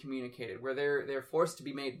something that's communicated, where they're forced to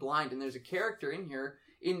be made blind. And there's a character in here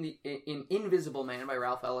in Invisible Man by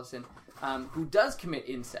Ralph Ellison who does commit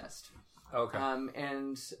incest. Okay.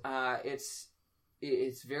 And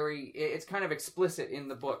it's kind of explicit in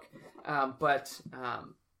the book, but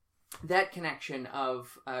that connection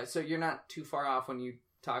of so you're not too far off when you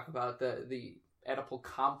talk about the Oedipal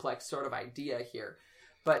complex sort of idea here.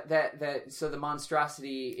 But so the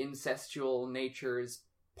monstrosity, incestual nature is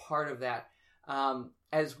part of that,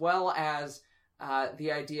 as well as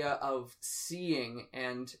the idea of seeing,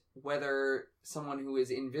 and whether someone who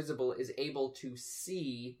is invisible is able to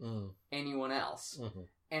see anyone else. Mm-hmm.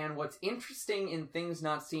 And what's interesting in Things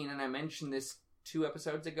Not Seen, and I mentioned this 2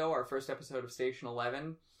 episodes ago, our first episode of Station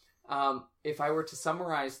 11, if I were to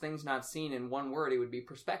summarize Things Not Seen in one word, it would be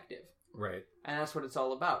perspective. Right. And that's what it's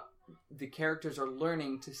all about. The characters are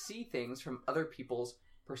learning to see things from other people's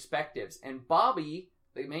perspectives. And Bobby,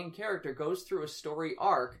 the main character, goes through a story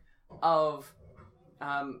arc of,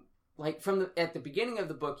 at the beginning of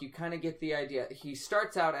the book, you kind of get the idea. He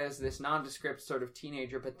starts out as this nondescript sort of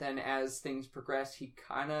teenager, but then as things progress, he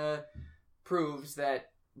kind of proves that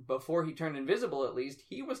before he turned invisible, at least,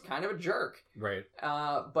 he was kind of a jerk. Right.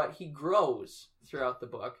 But he grows throughout the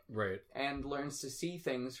book. Right. And learns to see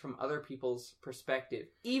things from other people's perspective.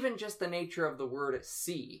 Even just the nature of the word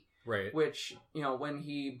see. Right. Which, when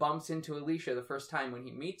he bumps into Alicia the first time when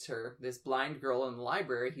he meets her, this blind girl in the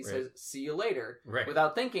library, he says, "See you later." Right.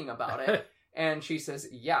 Without thinking about it. And she says,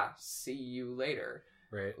 "Yeah, see you later."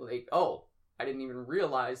 Right. Like, oh, I didn't even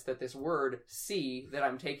realize that this word see that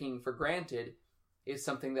I'm taking for granted is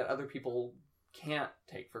something that other people can't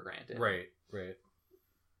take for granted. Right, right.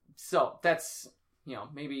 So that's,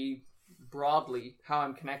 maybe broadly how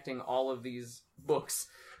I'm connecting all of these books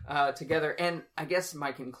together. And I guess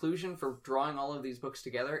my conclusion for drawing all of these books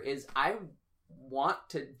together is I want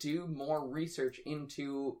to do more research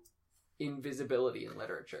into invisibility in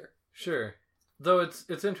literature. Sure. Though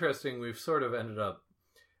it's interesting, we've sort of ended up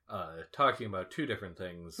talking about 2 different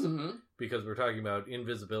things, because we're talking about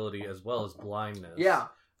invisibility as well as blindness. Yeah.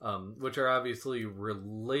 Which are obviously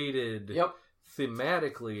related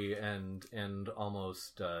thematically and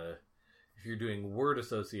almost, if you're doing word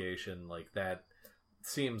association, like that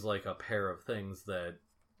seems like a pair of things that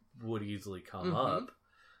would easily come up.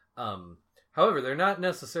 However, they're not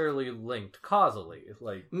necessarily linked causally.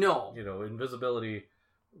 Like, no. Invisibility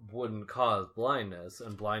wouldn't cause blindness,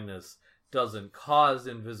 and blindness doesn't cause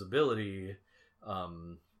invisibility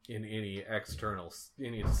in any external,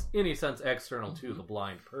 any sense external to the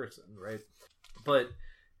blind person, right? But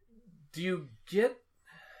do you get...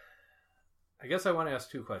 I guess I want to ask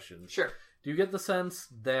 2 questions. Sure. Do you get the sense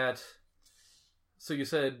that... So you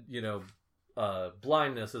said,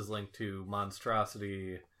 blindness is linked to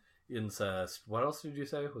monstrosity, incest. What else did you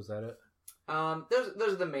say? Was that it?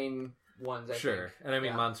 Those are the main ones, I think. Sure. And I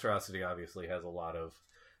mean, monstrosity obviously has a lot of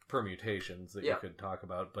permutations that you could talk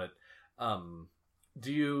about, but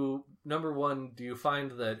number one, do you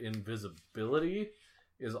find that invisibility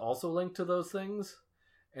is also linked to those things?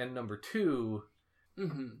 And number 2,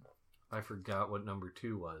 I forgot what number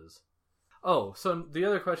 2 was. Oh, so the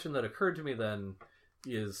other question that occurred to me then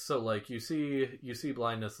is, so like you see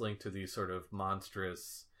blindness linked to these sort of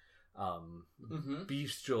monstrous,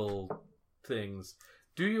 bestial things.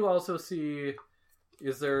 Do you also see,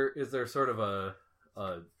 is there sort of a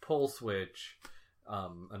pull switch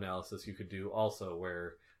analysis you could do also,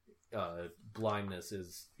 where blindness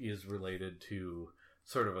is related to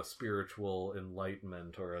sort of a spiritual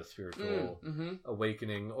enlightenment or a spiritual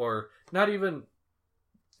awakening, or not even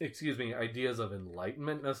ideas of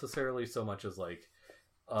enlightenment necessarily, so much as like,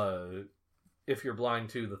 if you're blind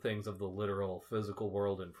to the things of the literal physical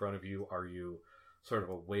world in front of you, are you sort of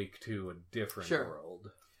awake to a different world?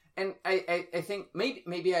 And I think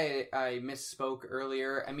maybe I misspoke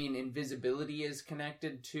earlier. I mean, invisibility is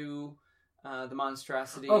connected to the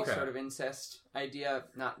monstrosity sort of incest idea.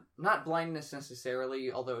 Not blindness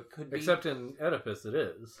necessarily, although it could be. Except in Oedipus it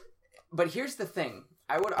is. But here's the thing.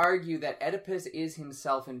 I would argue that Oedipus is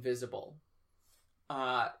himself invisible.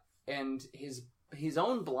 And his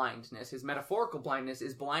own blindness, his metaphorical blindness,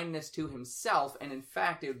 is blindness to himself, and in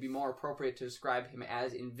fact, it would be more appropriate to describe him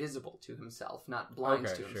as invisible to himself, not blind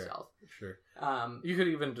to himself. Sure. You could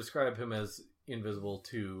even describe him as invisible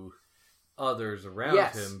to others around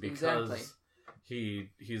him, because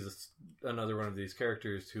he's another one of these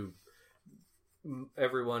characters who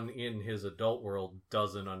everyone in his adult world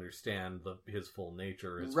doesn't understand his full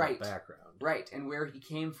nature, his full background. Right, and where he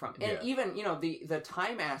came from. And even, the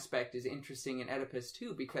time aspect is interesting in Oedipus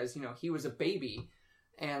too, because, he was a baby.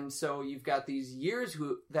 And so you've got these years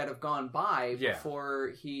that have gone by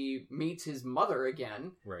before he meets his mother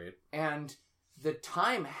again. Right. And the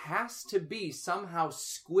time has to be somehow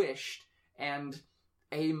squished and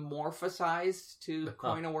amorphosized, to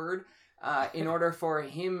coin a word, in order for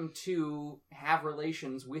him to have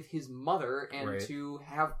relations with his mother and to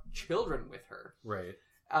have children with her. Right.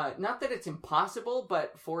 Not that it's impossible,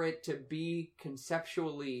 but for it to be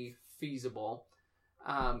conceptually feasible,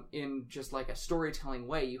 in just like a storytelling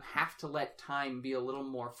way, you have to let time be a little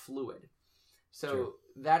more fluid. So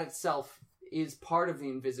that itself is part of the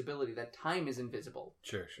invisibility, that time is invisible.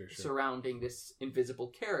 Sure. Surrounding this invisible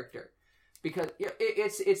character. Because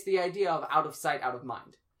it's the idea of out of sight, out of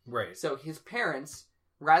mind. Right. So his parents,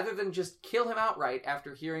 rather than just kill him outright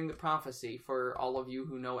after hearing the prophecy, for all of you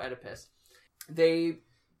who know Oedipus, they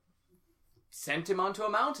sent him onto a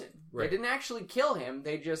mountain. Right. They didn't actually kill him.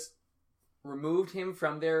 They just removed him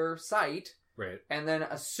from their sight. Right. And then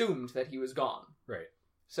assumed that he was gone. Right.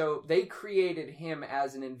 So they created him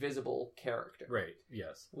as an invisible character. Right,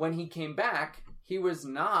 yes. When he came back, he was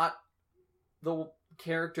not the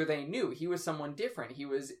character they knew. He was someone different. He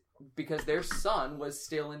was... because their son was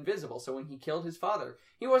still invisible. So when he killed his father,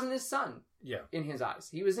 he wasn't his son in his eyes.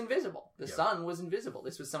 He was invisible. The son was invisible.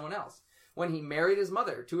 This was someone else. When he married his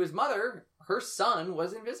mother, to his mother, her son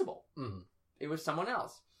was invisible. Mm-hmm. It was someone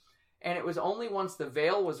else. And it was only once the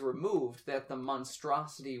veil was removed that the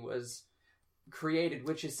monstrosity was created,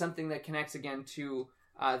 which is something that connects again to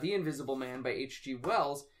The Invisible Man by H.G.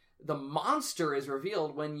 Wells. The monster is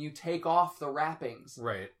revealed when you take off the wrappings.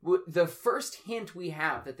 Right. The first hint we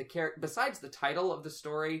have that the character, besides the title of the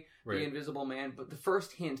story, The Invisible Man, but the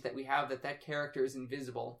first hint that we have that character is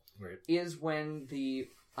invisible is when the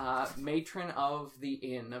matron of the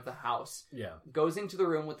inn, of the house, goes into the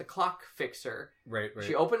room with the clock fixer. Right.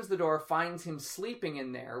 She opens the door, finds him sleeping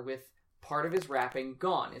in there with part of his wrapping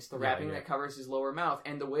gone. It's the wrapping that covers his lower mouth.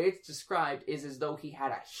 And the way it's described is as though he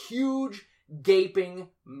had a huge... gaping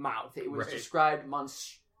mouth. It was described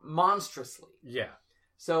monstrously. Yeah.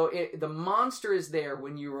 So the monster is there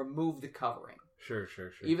when you remove the covering. Sure.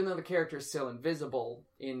 Even though the character is still invisible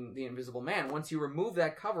in The Invisible Man, once you remove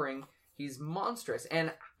that covering, he's monstrous.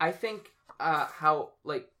 And I think how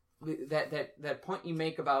like that point you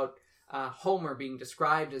make about Homer being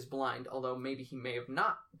described as blind, although maybe he may have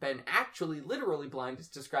not been actually literally blind, is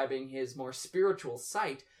describing his more spiritual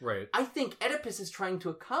sight. Right. I think Oedipus is trying to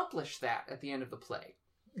accomplish that at the end of the play.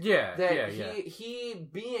 Yeah. He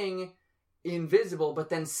being invisible, but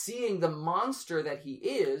then seeing the monster that he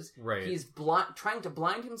is, he's trying to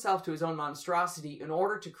blind himself to his own monstrosity in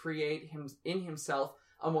order to create in himself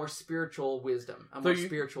a more spiritual wisdom, more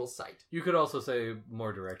spiritual sight. You could also say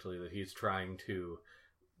more directly that he's trying to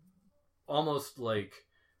almost like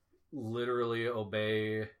literally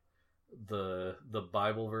obey the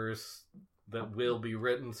Bible verse that will be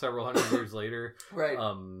written several hundred years later,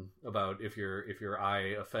 about if your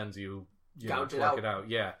eye offends you, pluck it out.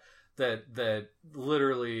 Yeah, that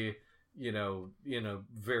literally, in a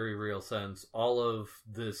very real sense, all of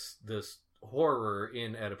this horror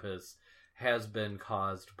in Oedipus has been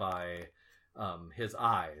caused by his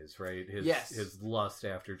eyes, right? His lust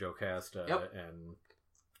after Jocasta and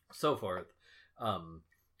so forth.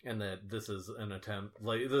 And that this is an attempt,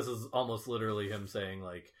 like, this is almost literally him saying,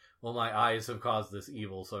 like, well, my eyes have caused this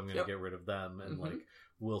evil, so I'm going to get rid of them, and, like,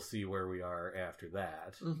 we'll see where we are after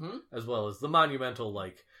that. Mm-hmm. As well as the monumental,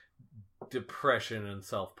 like, depression and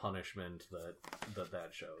self-punishment that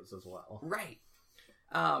shows as well. Right.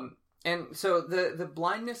 And so the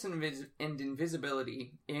blindness and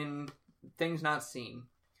invisibility in Things Not Seen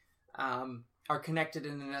are connected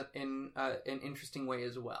in an interesting way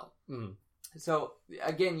as well. Mm. So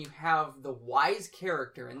again, you have the wise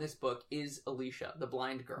character in this book is Alicia, the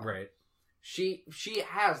blind girl. Right. She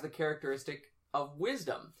has the characteristic of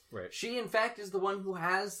wisdom. Right. She, in fact, is the one who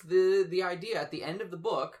has the idea at the end of the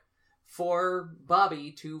book for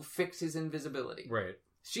Bobby to fix his invisibility. Right.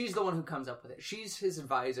 She's the one who comes up with it. She's his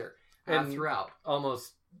advisor And throughout.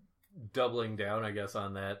 Almost doubling down, I guess,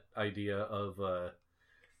 on that idea of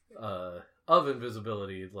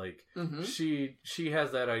invisibility. Like, Mm-hmm. she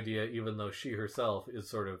has that idea, even though she herself is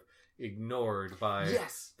sort of ignored by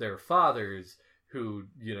Yes. their fathers, who,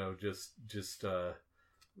 just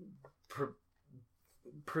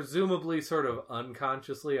presumably sort of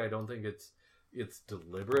unconsciously, I don't think it's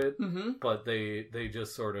deliberate, Mm-hmm. but they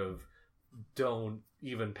just sort of don't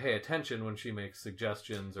even pay attention when she makes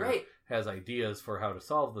suggestions or Right. has ideas for how to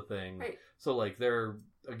solve the thing. Right. So, like, they're,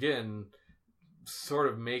 again, sort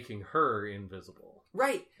of making her invisible.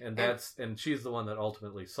 Right. And she's the one that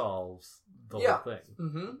ultimately solves the Yeah. whole thing.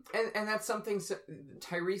 Mm-hmm. And that's something...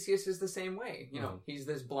 Tiresias is the same way. You know, Mhm. he's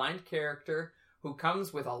this blind character who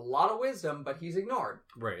comes with a lot of wisdom, but he's ignored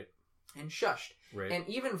Right. and shushed. Right. And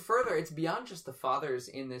even further, it's beyond just the fathers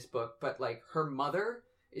in this book, but like her mother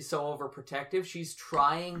is so overprotective. She's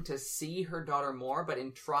trying to see her daughter more, but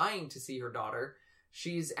in trying to see her daughter,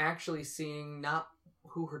 she's actually seeing not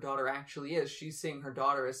who her daughter actually is. She's seeing her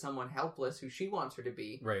daughter as someone helpless who she wants her to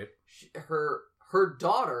be. Right. Her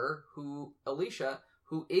daughter, Alicia,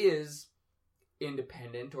 who is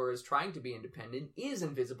independent or is trying to be independent, is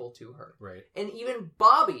invisible to her. Right. And even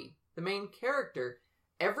Bobby, the main character,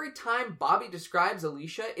 every time Bobby describes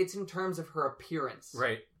Alicia, it's in terms of her appearance.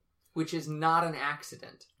 Right. Which is not an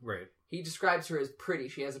accident. Right. He describes her as pretty.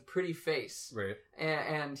 She has a pretty face. Right.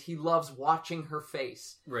 And he loves watching her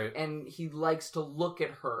face. Right. And he likes to look at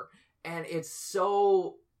her. And it's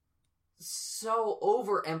so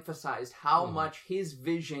overemphasized how much his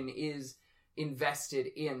vision is invested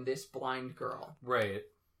in this blind girl. Right.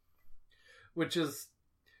 Which is,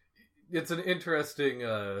 it's an interesting,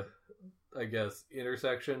 I guess,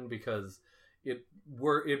 intersection, because it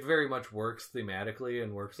very much works thematically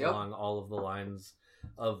and works along all of the lines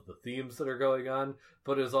of the themes that are going on,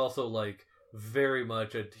 but is also like very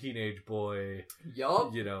much a teenage boy,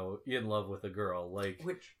 Yup. in love with a girl. Like,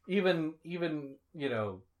 Which even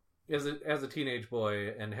as a teenage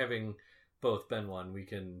boy, and having both been one, we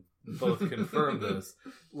can both confirm this.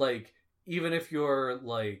 Like, even if you're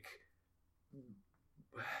like,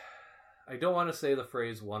 I don't want to say the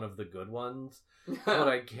phrase "one of the good ones," but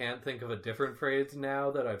I can't think of a different phrase now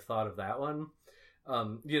that I've thought of that one.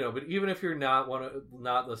 But even if you're not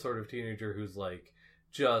not the sort of teenager who's like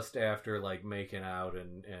just after like making out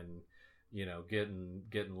and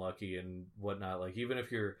getting lucky and whatnot, like, even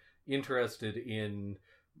if you're interested in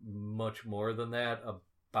much more than that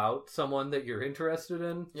about someone that you're interested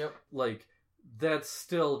in, like, that's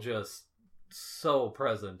still just so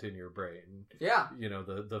present in your brain. Yeah.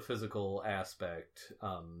 The physical aspect,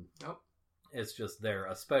 it's just there,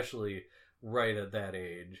 especially right at that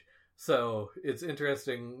age. So it's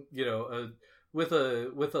interesting, with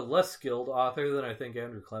a less skilled author than I think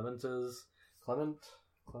Andrew Clements is. Clements.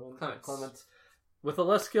 With a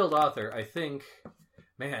less skilled author, I think,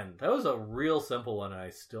 man, that was a real simple one, and I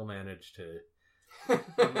still managed to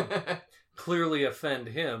clearly offend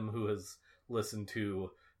him, who has listened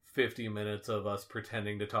to 50 minutes of us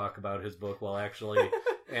pretending to talk about his book while actually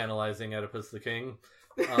analyzing Oedipus the King.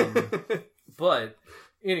 But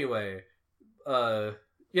anyway,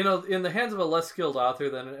 in the hands of a less skilled author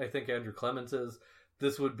than I think Andrew Clements is,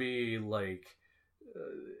 this would be like,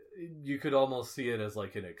 you could almost see it as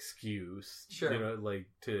like an excuse, sure, in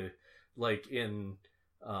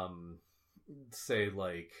say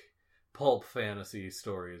like pulp fantasy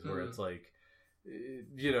stories where it's like,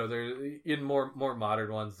 there in more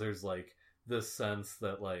modern ones, there's like this sense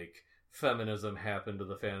that like feminism happened to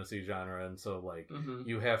the fantasy genre, and so like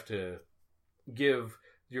you have to give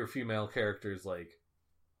your female characters like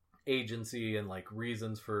agency and like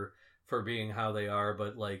reasons for being how they are,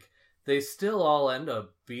 but like they still all end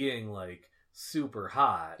up being like super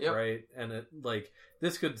hot, right? And it like,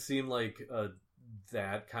 this could seem like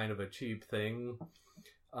that kind of a cheap thing,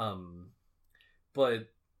 but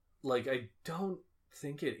like I don't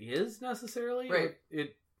think it is necessarily, right?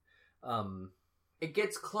 It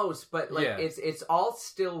gets close, but like it's all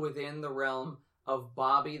still within the realm of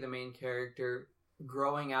Bobby, the main character,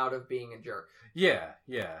 growing out of being a jerk. Yeah,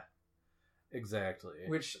 exactly.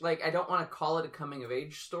 Which, like, I don't want to call it a coming of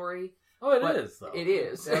age story. Oh, it is, though. It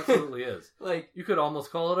is. It absolutely is. Like, you could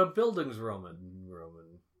almost call it a Bildungsroman.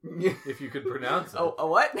 if you could pronounce it. Oh, a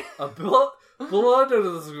what? A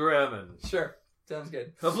Bloodesgramen. Sure. Sounds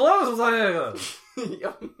good. A Bloodesgramen.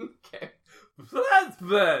 Yep. Okay. That's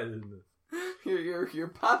bad. You're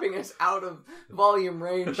popping us out of volume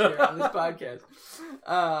range here on this podcast.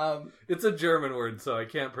 It's a German word, so I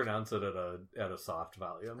can't pronounce it at a soft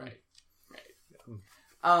volume. Right.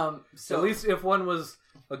 So at least if one was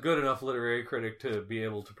a good enough literary critic to be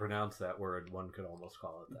able to pronounce that word, one could almost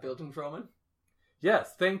call it that. Bildungsroman?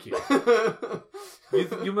 Yes, thank you.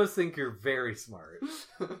 You must think you're very smart.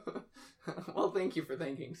 Well, thank you for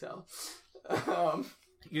thinking so.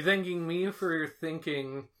 You're thanking me for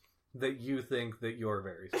thinking that you think that you're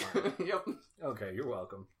very smart. Yep. Okay, you're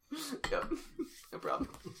welcome. Yep. No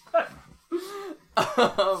problem.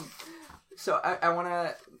 So I want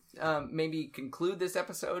to maybe conclude this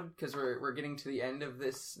episode because we're getting to the end of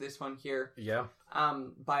this one here. Yeah.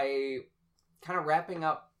 By kind of wrapping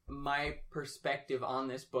up my perspective on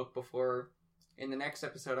this book before in the next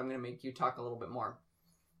episode I'm going to make you talk a little bit more.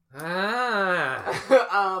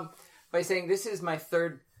 By saying this is my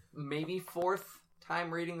third, maybe fourth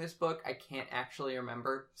time reading this book. I can't actually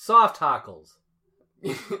remember. Soft hackles.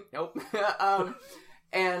 Nope.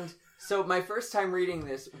 And so my first time reading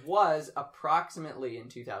this was approximately in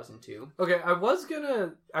 2002. Okay,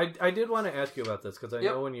 I did want to ask you about this because I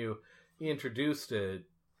know when you introduced it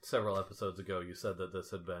several episodes ago, you said that this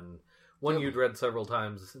had been one you'd read several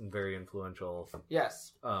times and very influential.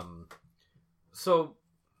 Yes. So,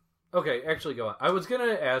 okay, actually go on. I was going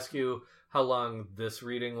to ask you how long this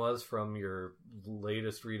reading was from your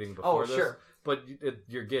latest reading before this. Sure. But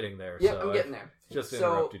you're getting there. Yeah, so I'm getting there. Just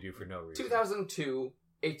interrupted you for no reason. 2002,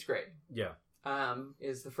 8th grade. Yeah.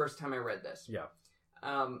 Is the first time I read this. Yeah.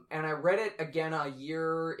 And I read it again a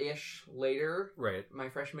year-ish later. Right. My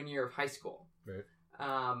freshman year of high school. Right.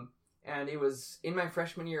 And it was in my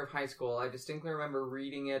freshman year of high school. I distinctly remember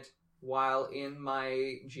reading it while in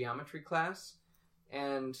my geometry class.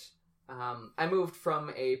 And I moved from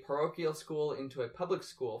a parochial school into a public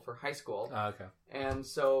school for high school. Okay. And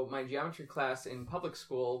so my geometry class in public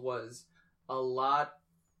school was a lot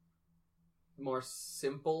more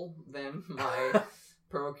simple than my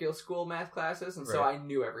parochial school math classes. And so I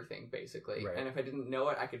knew everything, basically. Right. And if I didn't know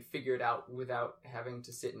it, I could figure it out without having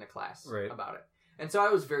to sit in a class about it. And so I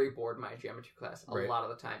was very bored in my geometry class a lot of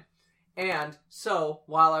the time. And so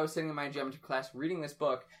while I was sitting in my geometry class reading this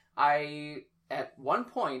book, I, at one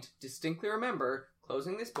point, distinctly remember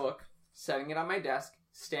closing this book, setting it on my desk,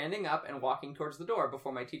 standing up, and walking towards the door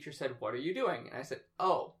before my teacher said, "What are you doing?" And I said,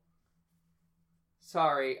 "Oh,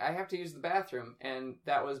 sorry, I have to use the bathroom." And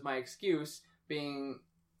that was my excuse, being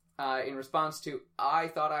in response to, I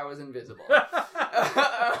thought I was invisible.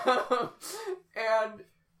 And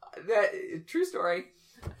that, true story.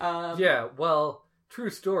 Yeah, well, true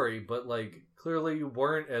story, but clearly you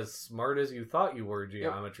weren't as smart as you thought you were,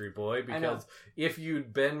 geometry boy, because if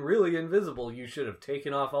you'd been really invisible, you should have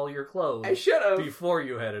taken off all your clothes. I should have. Before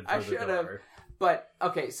you headed for the door. But,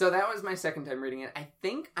 okay, so that was my second time reading it. I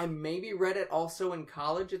think I maybe read it also in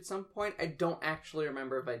college at some point. I don't actually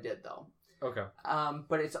remember if I did, though. Okay.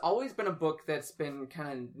 But it's always been a book that's been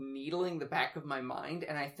kind of needling the back of my mind,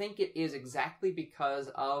 and I think it is exactly because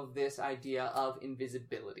of this idea of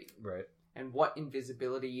invisibility. Right. And what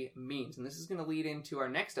invisibility means. And this is going to lead into our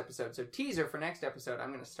next episode. So teaser for next episode, I'm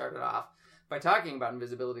going to start it off by talking about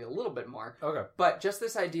invisibility a little bit more. Okay. But just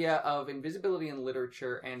this idea of invisibility in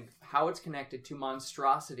literature and how it's connected to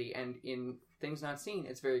monstrosity, and in Things Not Seen,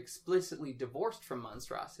 it's very explicitly divorced from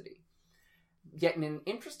monstrosity. Yet in an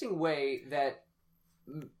interesting way that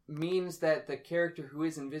means that the character who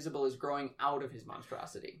is invisible is growing out of his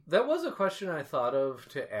monstrosity. That was a question I thought of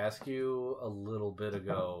to ask you a little bit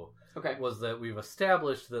ago. Okay. Was that we've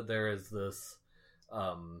established that there is this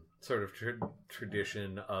sort of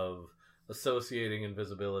tradition of associating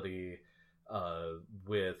invisibility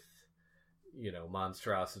with,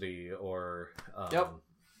 monstrosity or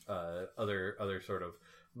other sort of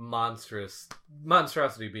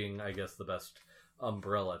monstrosity being, I guess, the best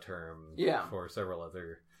umbrella term for several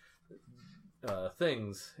other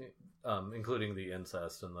things, including the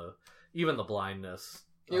incest and even the blindness,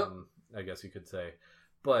 I guess you could say.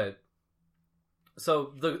 But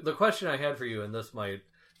so the question I had for you, and this might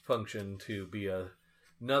function to be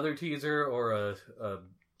another teaser or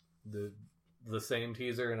the same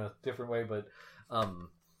teaser in a different way, but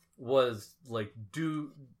was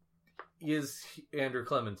is Andrew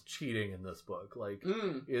Clements cheating in this book?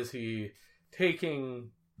 Is he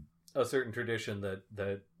taking a certain tradition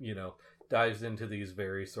that dives into these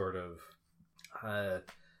very sort of I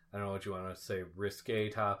don't know what you want to say, risque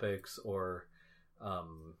topics or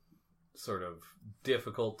sort of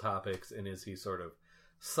difficult topics, and is he sort of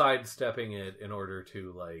sidestepping it in order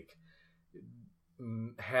to like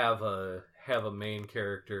have a main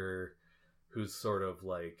character who's sort of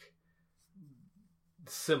like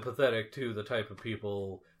sympathetic to the type of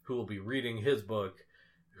people who will be reading his book,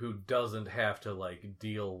 who doesn't have to like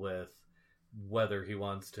deal with whether he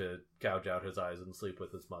wants to gouge out his eyes and sleep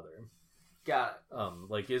with his mother. Got it.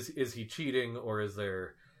 Like is he cheating, or is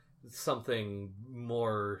there something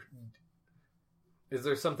more? Is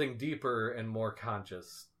there something deeper and more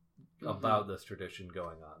conscious about this tradition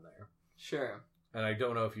going on there? Sure. And I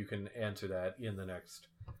don't know if you can answer that in the next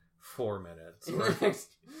 4 minutes. In Or the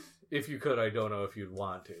next... if you could, I don't know if you'd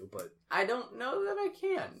want to, but I don't know that I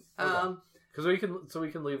can. Okay. Because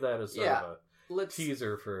we can leave that as sort of a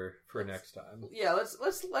teaser for next time. Yeah,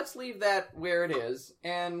 let's leave that where it is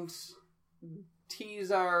and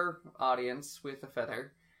tease our audience with a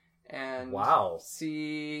feather and Wow.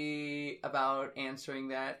 see about answering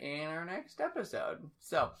that in our next episode.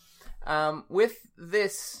 So, with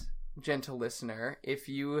this, gentle listener, if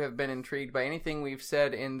you have been intrigued by anything we've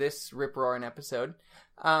said in this rip-roaring episode,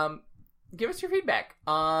 give us your feedback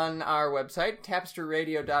on our website,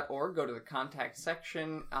 tapsterradio.org. Go to the contact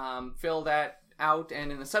section, fill that out,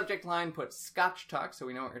 and in the subject line, put Scotch Talk so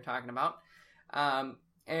we know what you're talking about.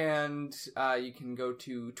 And you can go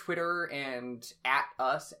to Twitter and at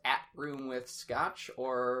us, at Room with Scotch,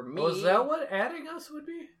 or me. Was that what adding us would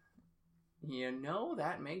be? You know,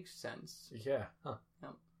 that makes sense. Yeah. Huh.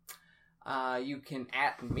 You can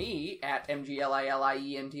at me, at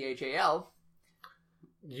MGLILIENTHAL.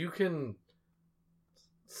 You can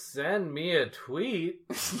send me a tweet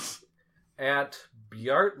at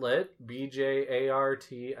Bjartlet,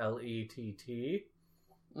 BJARTLETT.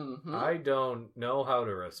 Mm-hmm. I don't know how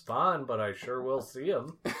to respond, but I sure will see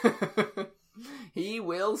him. He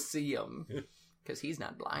will see him, because he's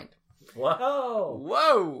not blind. Whoa!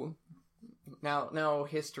 Whoa! Now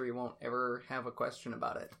history won't ever have a question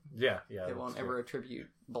about it. Yeah. It won't ever attribute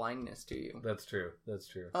blindness to you. That's true.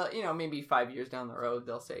 Maybe 5 years down the road,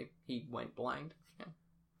 they'll say he went blind. Yeah.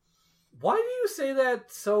 Why do you say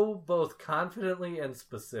that so both confidently and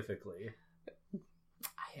specifically?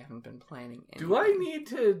 I haven't been planning anything. Do I need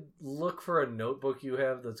to look for a notebook you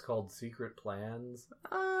have that's called Secret Plans?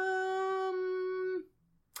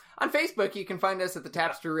 On Facebook, you can find us at the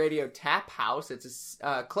Tapster Radio Tap House. It's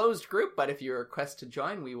a closed group, but if you request to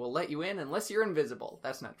join, we will let you in unless you're invisible.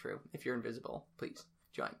 That's not true. If you're invisible, please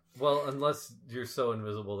join. Well, unless you're so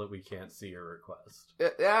invisible that we can't see your request.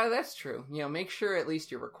 That's true. Make sure at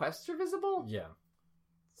least your requests are visible. Yeah.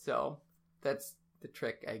 So, that's the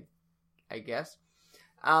trick, I guess.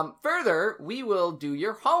 Further, we will do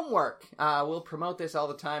your homework. We'll promote this all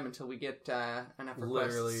the time until we get enough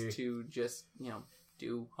requests to just,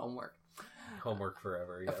 do homework. Homework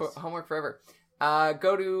forever, yes. Homework forever.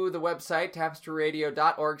 Go to the website,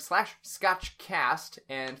 tapsterradio.org/ScotchCast,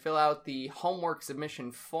 and fill out the homework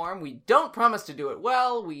submission form. We don't promise to do it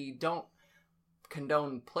well. We don't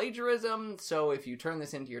condone plagiarism, so if you turn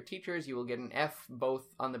this into your teachers, you will get an F, both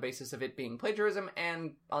on the basis of it being plagiarism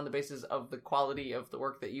and on the basis of the quality of the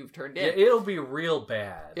work that you've turned in. Yeah, it'll be real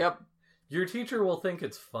bad. Yep. Your teacher will think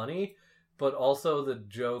it's funny, but also the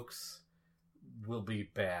jokes will be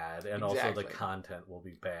bad, and also the content will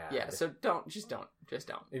be bad. Yeah, so just don't.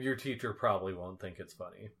 And your teacher probably won't think it's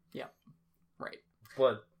funny. Yeah, right.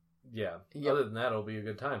 But, yeah, other than that, it'll be a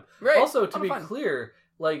good time. Right. Also, to be clear,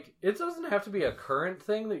 like, it doesn't have to be a current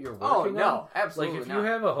thing that you're working on. Oh, no, absolutely Like, if not. you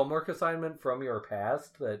have a homework assignment from your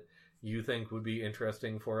past that you think would be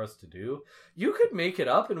interesting for us to do, you could make it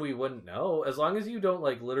up and we wouldn't know. As long as you don't,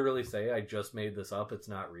 like, literally say, I just made this up, it's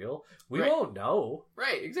not real. We won't know.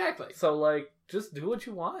 Right, exactly. So, like, just do what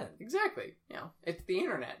you want. Exactly. It's the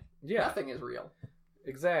internet. Yeah. Nothing is real.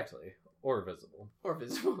 Exactly. Or visible.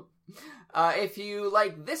 If you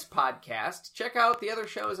like this podcast, check out the other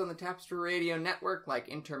shows on the Tapster Radio Network, like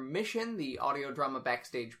Intermission, the audio drama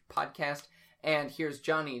backstage podcast, and Here's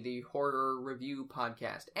Johnny, the horror review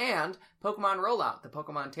podcast, and Pokemon Rollout, the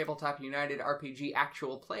Pokemon Tabletop United RPG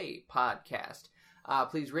actual play podcast.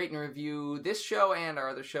 Please rate and review this show and our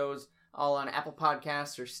other shows, all on Apple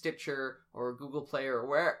Podcasts or Stitcher or Google Play or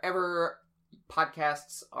wherever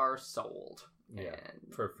podcasts are sold. Yeah,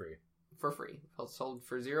 and for free. For free. Sold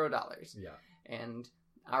for $0. Yeah. And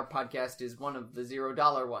our podcast is one of the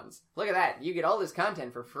 $0 ones. Look at that. You get all this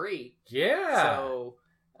content for free. Yeah. So,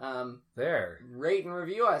 there. Rate and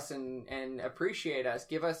review us and appreciate us.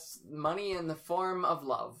 Give us money in the form of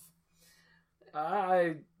love.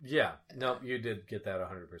 Yeah. No, you did get that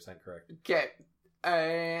 100% correct. Okay.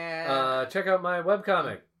 Check out my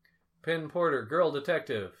webcomic, Pin Porter Girl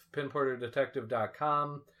Detective,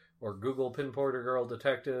 pinporterdetective.com, or Google Pin Porter Girl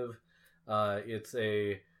Detective. It's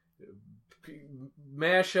a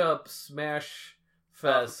mashup, smash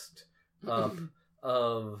fest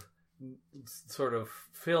of sort of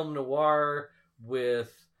film noir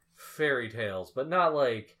with fairy tales, but not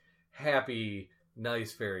like happy,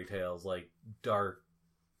 nice fairy tales, like dark,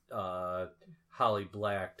 Holly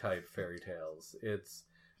Black type fairy tales. It's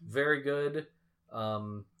very good,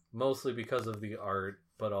 mostly because of the art,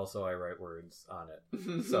 but also I write words on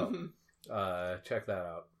it. So, check that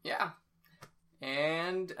out. Yeah.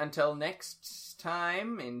 And until next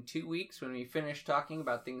time, in 2 weeks, when we finish talking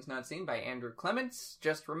about Things Not Seen by Andrew Clements,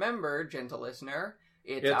 just remember, gentle listener,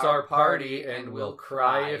 it's our party, and we'll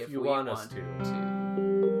cry if you want us to.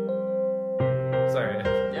 Sorry.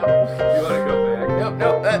 Yep. You want to go back?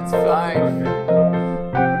 Nope, that's fine. Okay.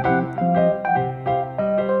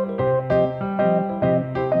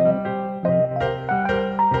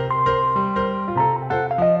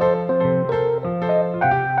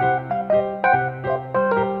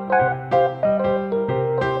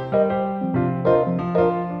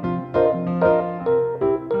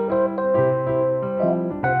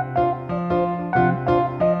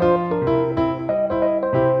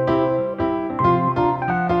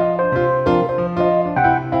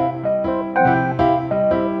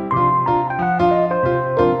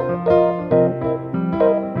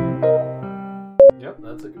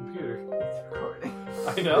 That's a computer. It's recording.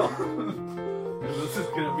 I know. This is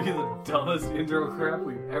going to be the dumbest intro crap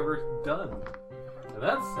we've ever done. And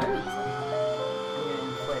that's it.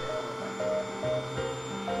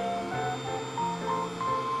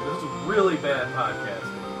 This is really bad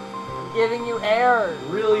podcasting. I'm giving you air.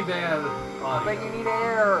 Really bad audio. But you need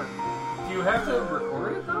air. Do you have to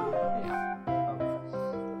record it though? Yeah.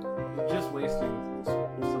 You're just wasting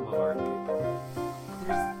some of our tape.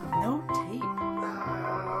 There's no tape.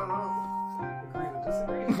 Agree to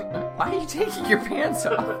disagree. Why are you taking your pants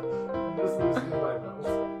off? Just loosening my belt.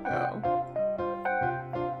 Oh.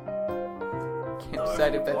 Can't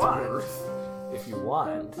decide if that's worse. If you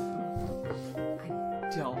want. I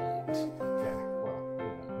don't. Okay, well,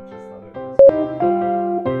 just let it.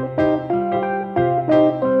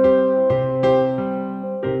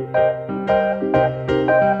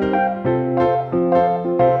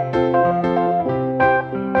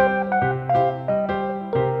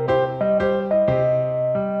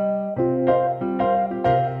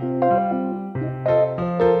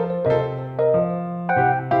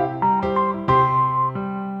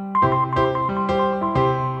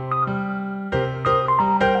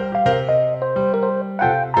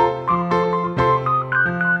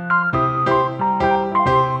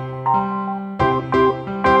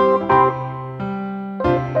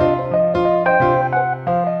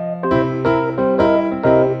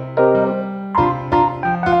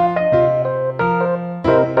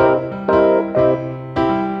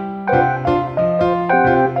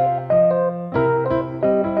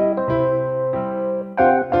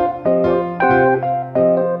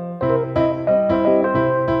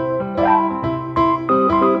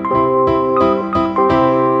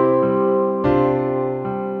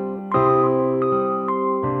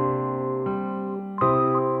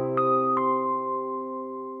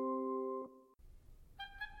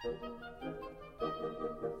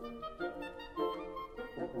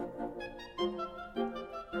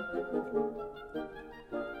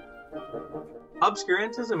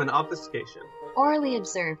 Obscurantism and obfuscation. Orally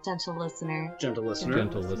observed, gentle listener. Gentle listener.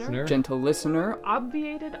 Gentle listener. Gentle listener.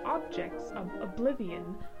 Obviated objects of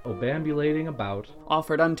oblivion. Obambulating about.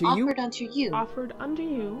 Offered unto you. Offered unto you. Offered unto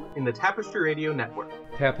you. In the Tapestry Radio Network.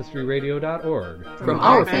 TapestryRadio.org. From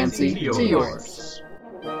our fancy to yours.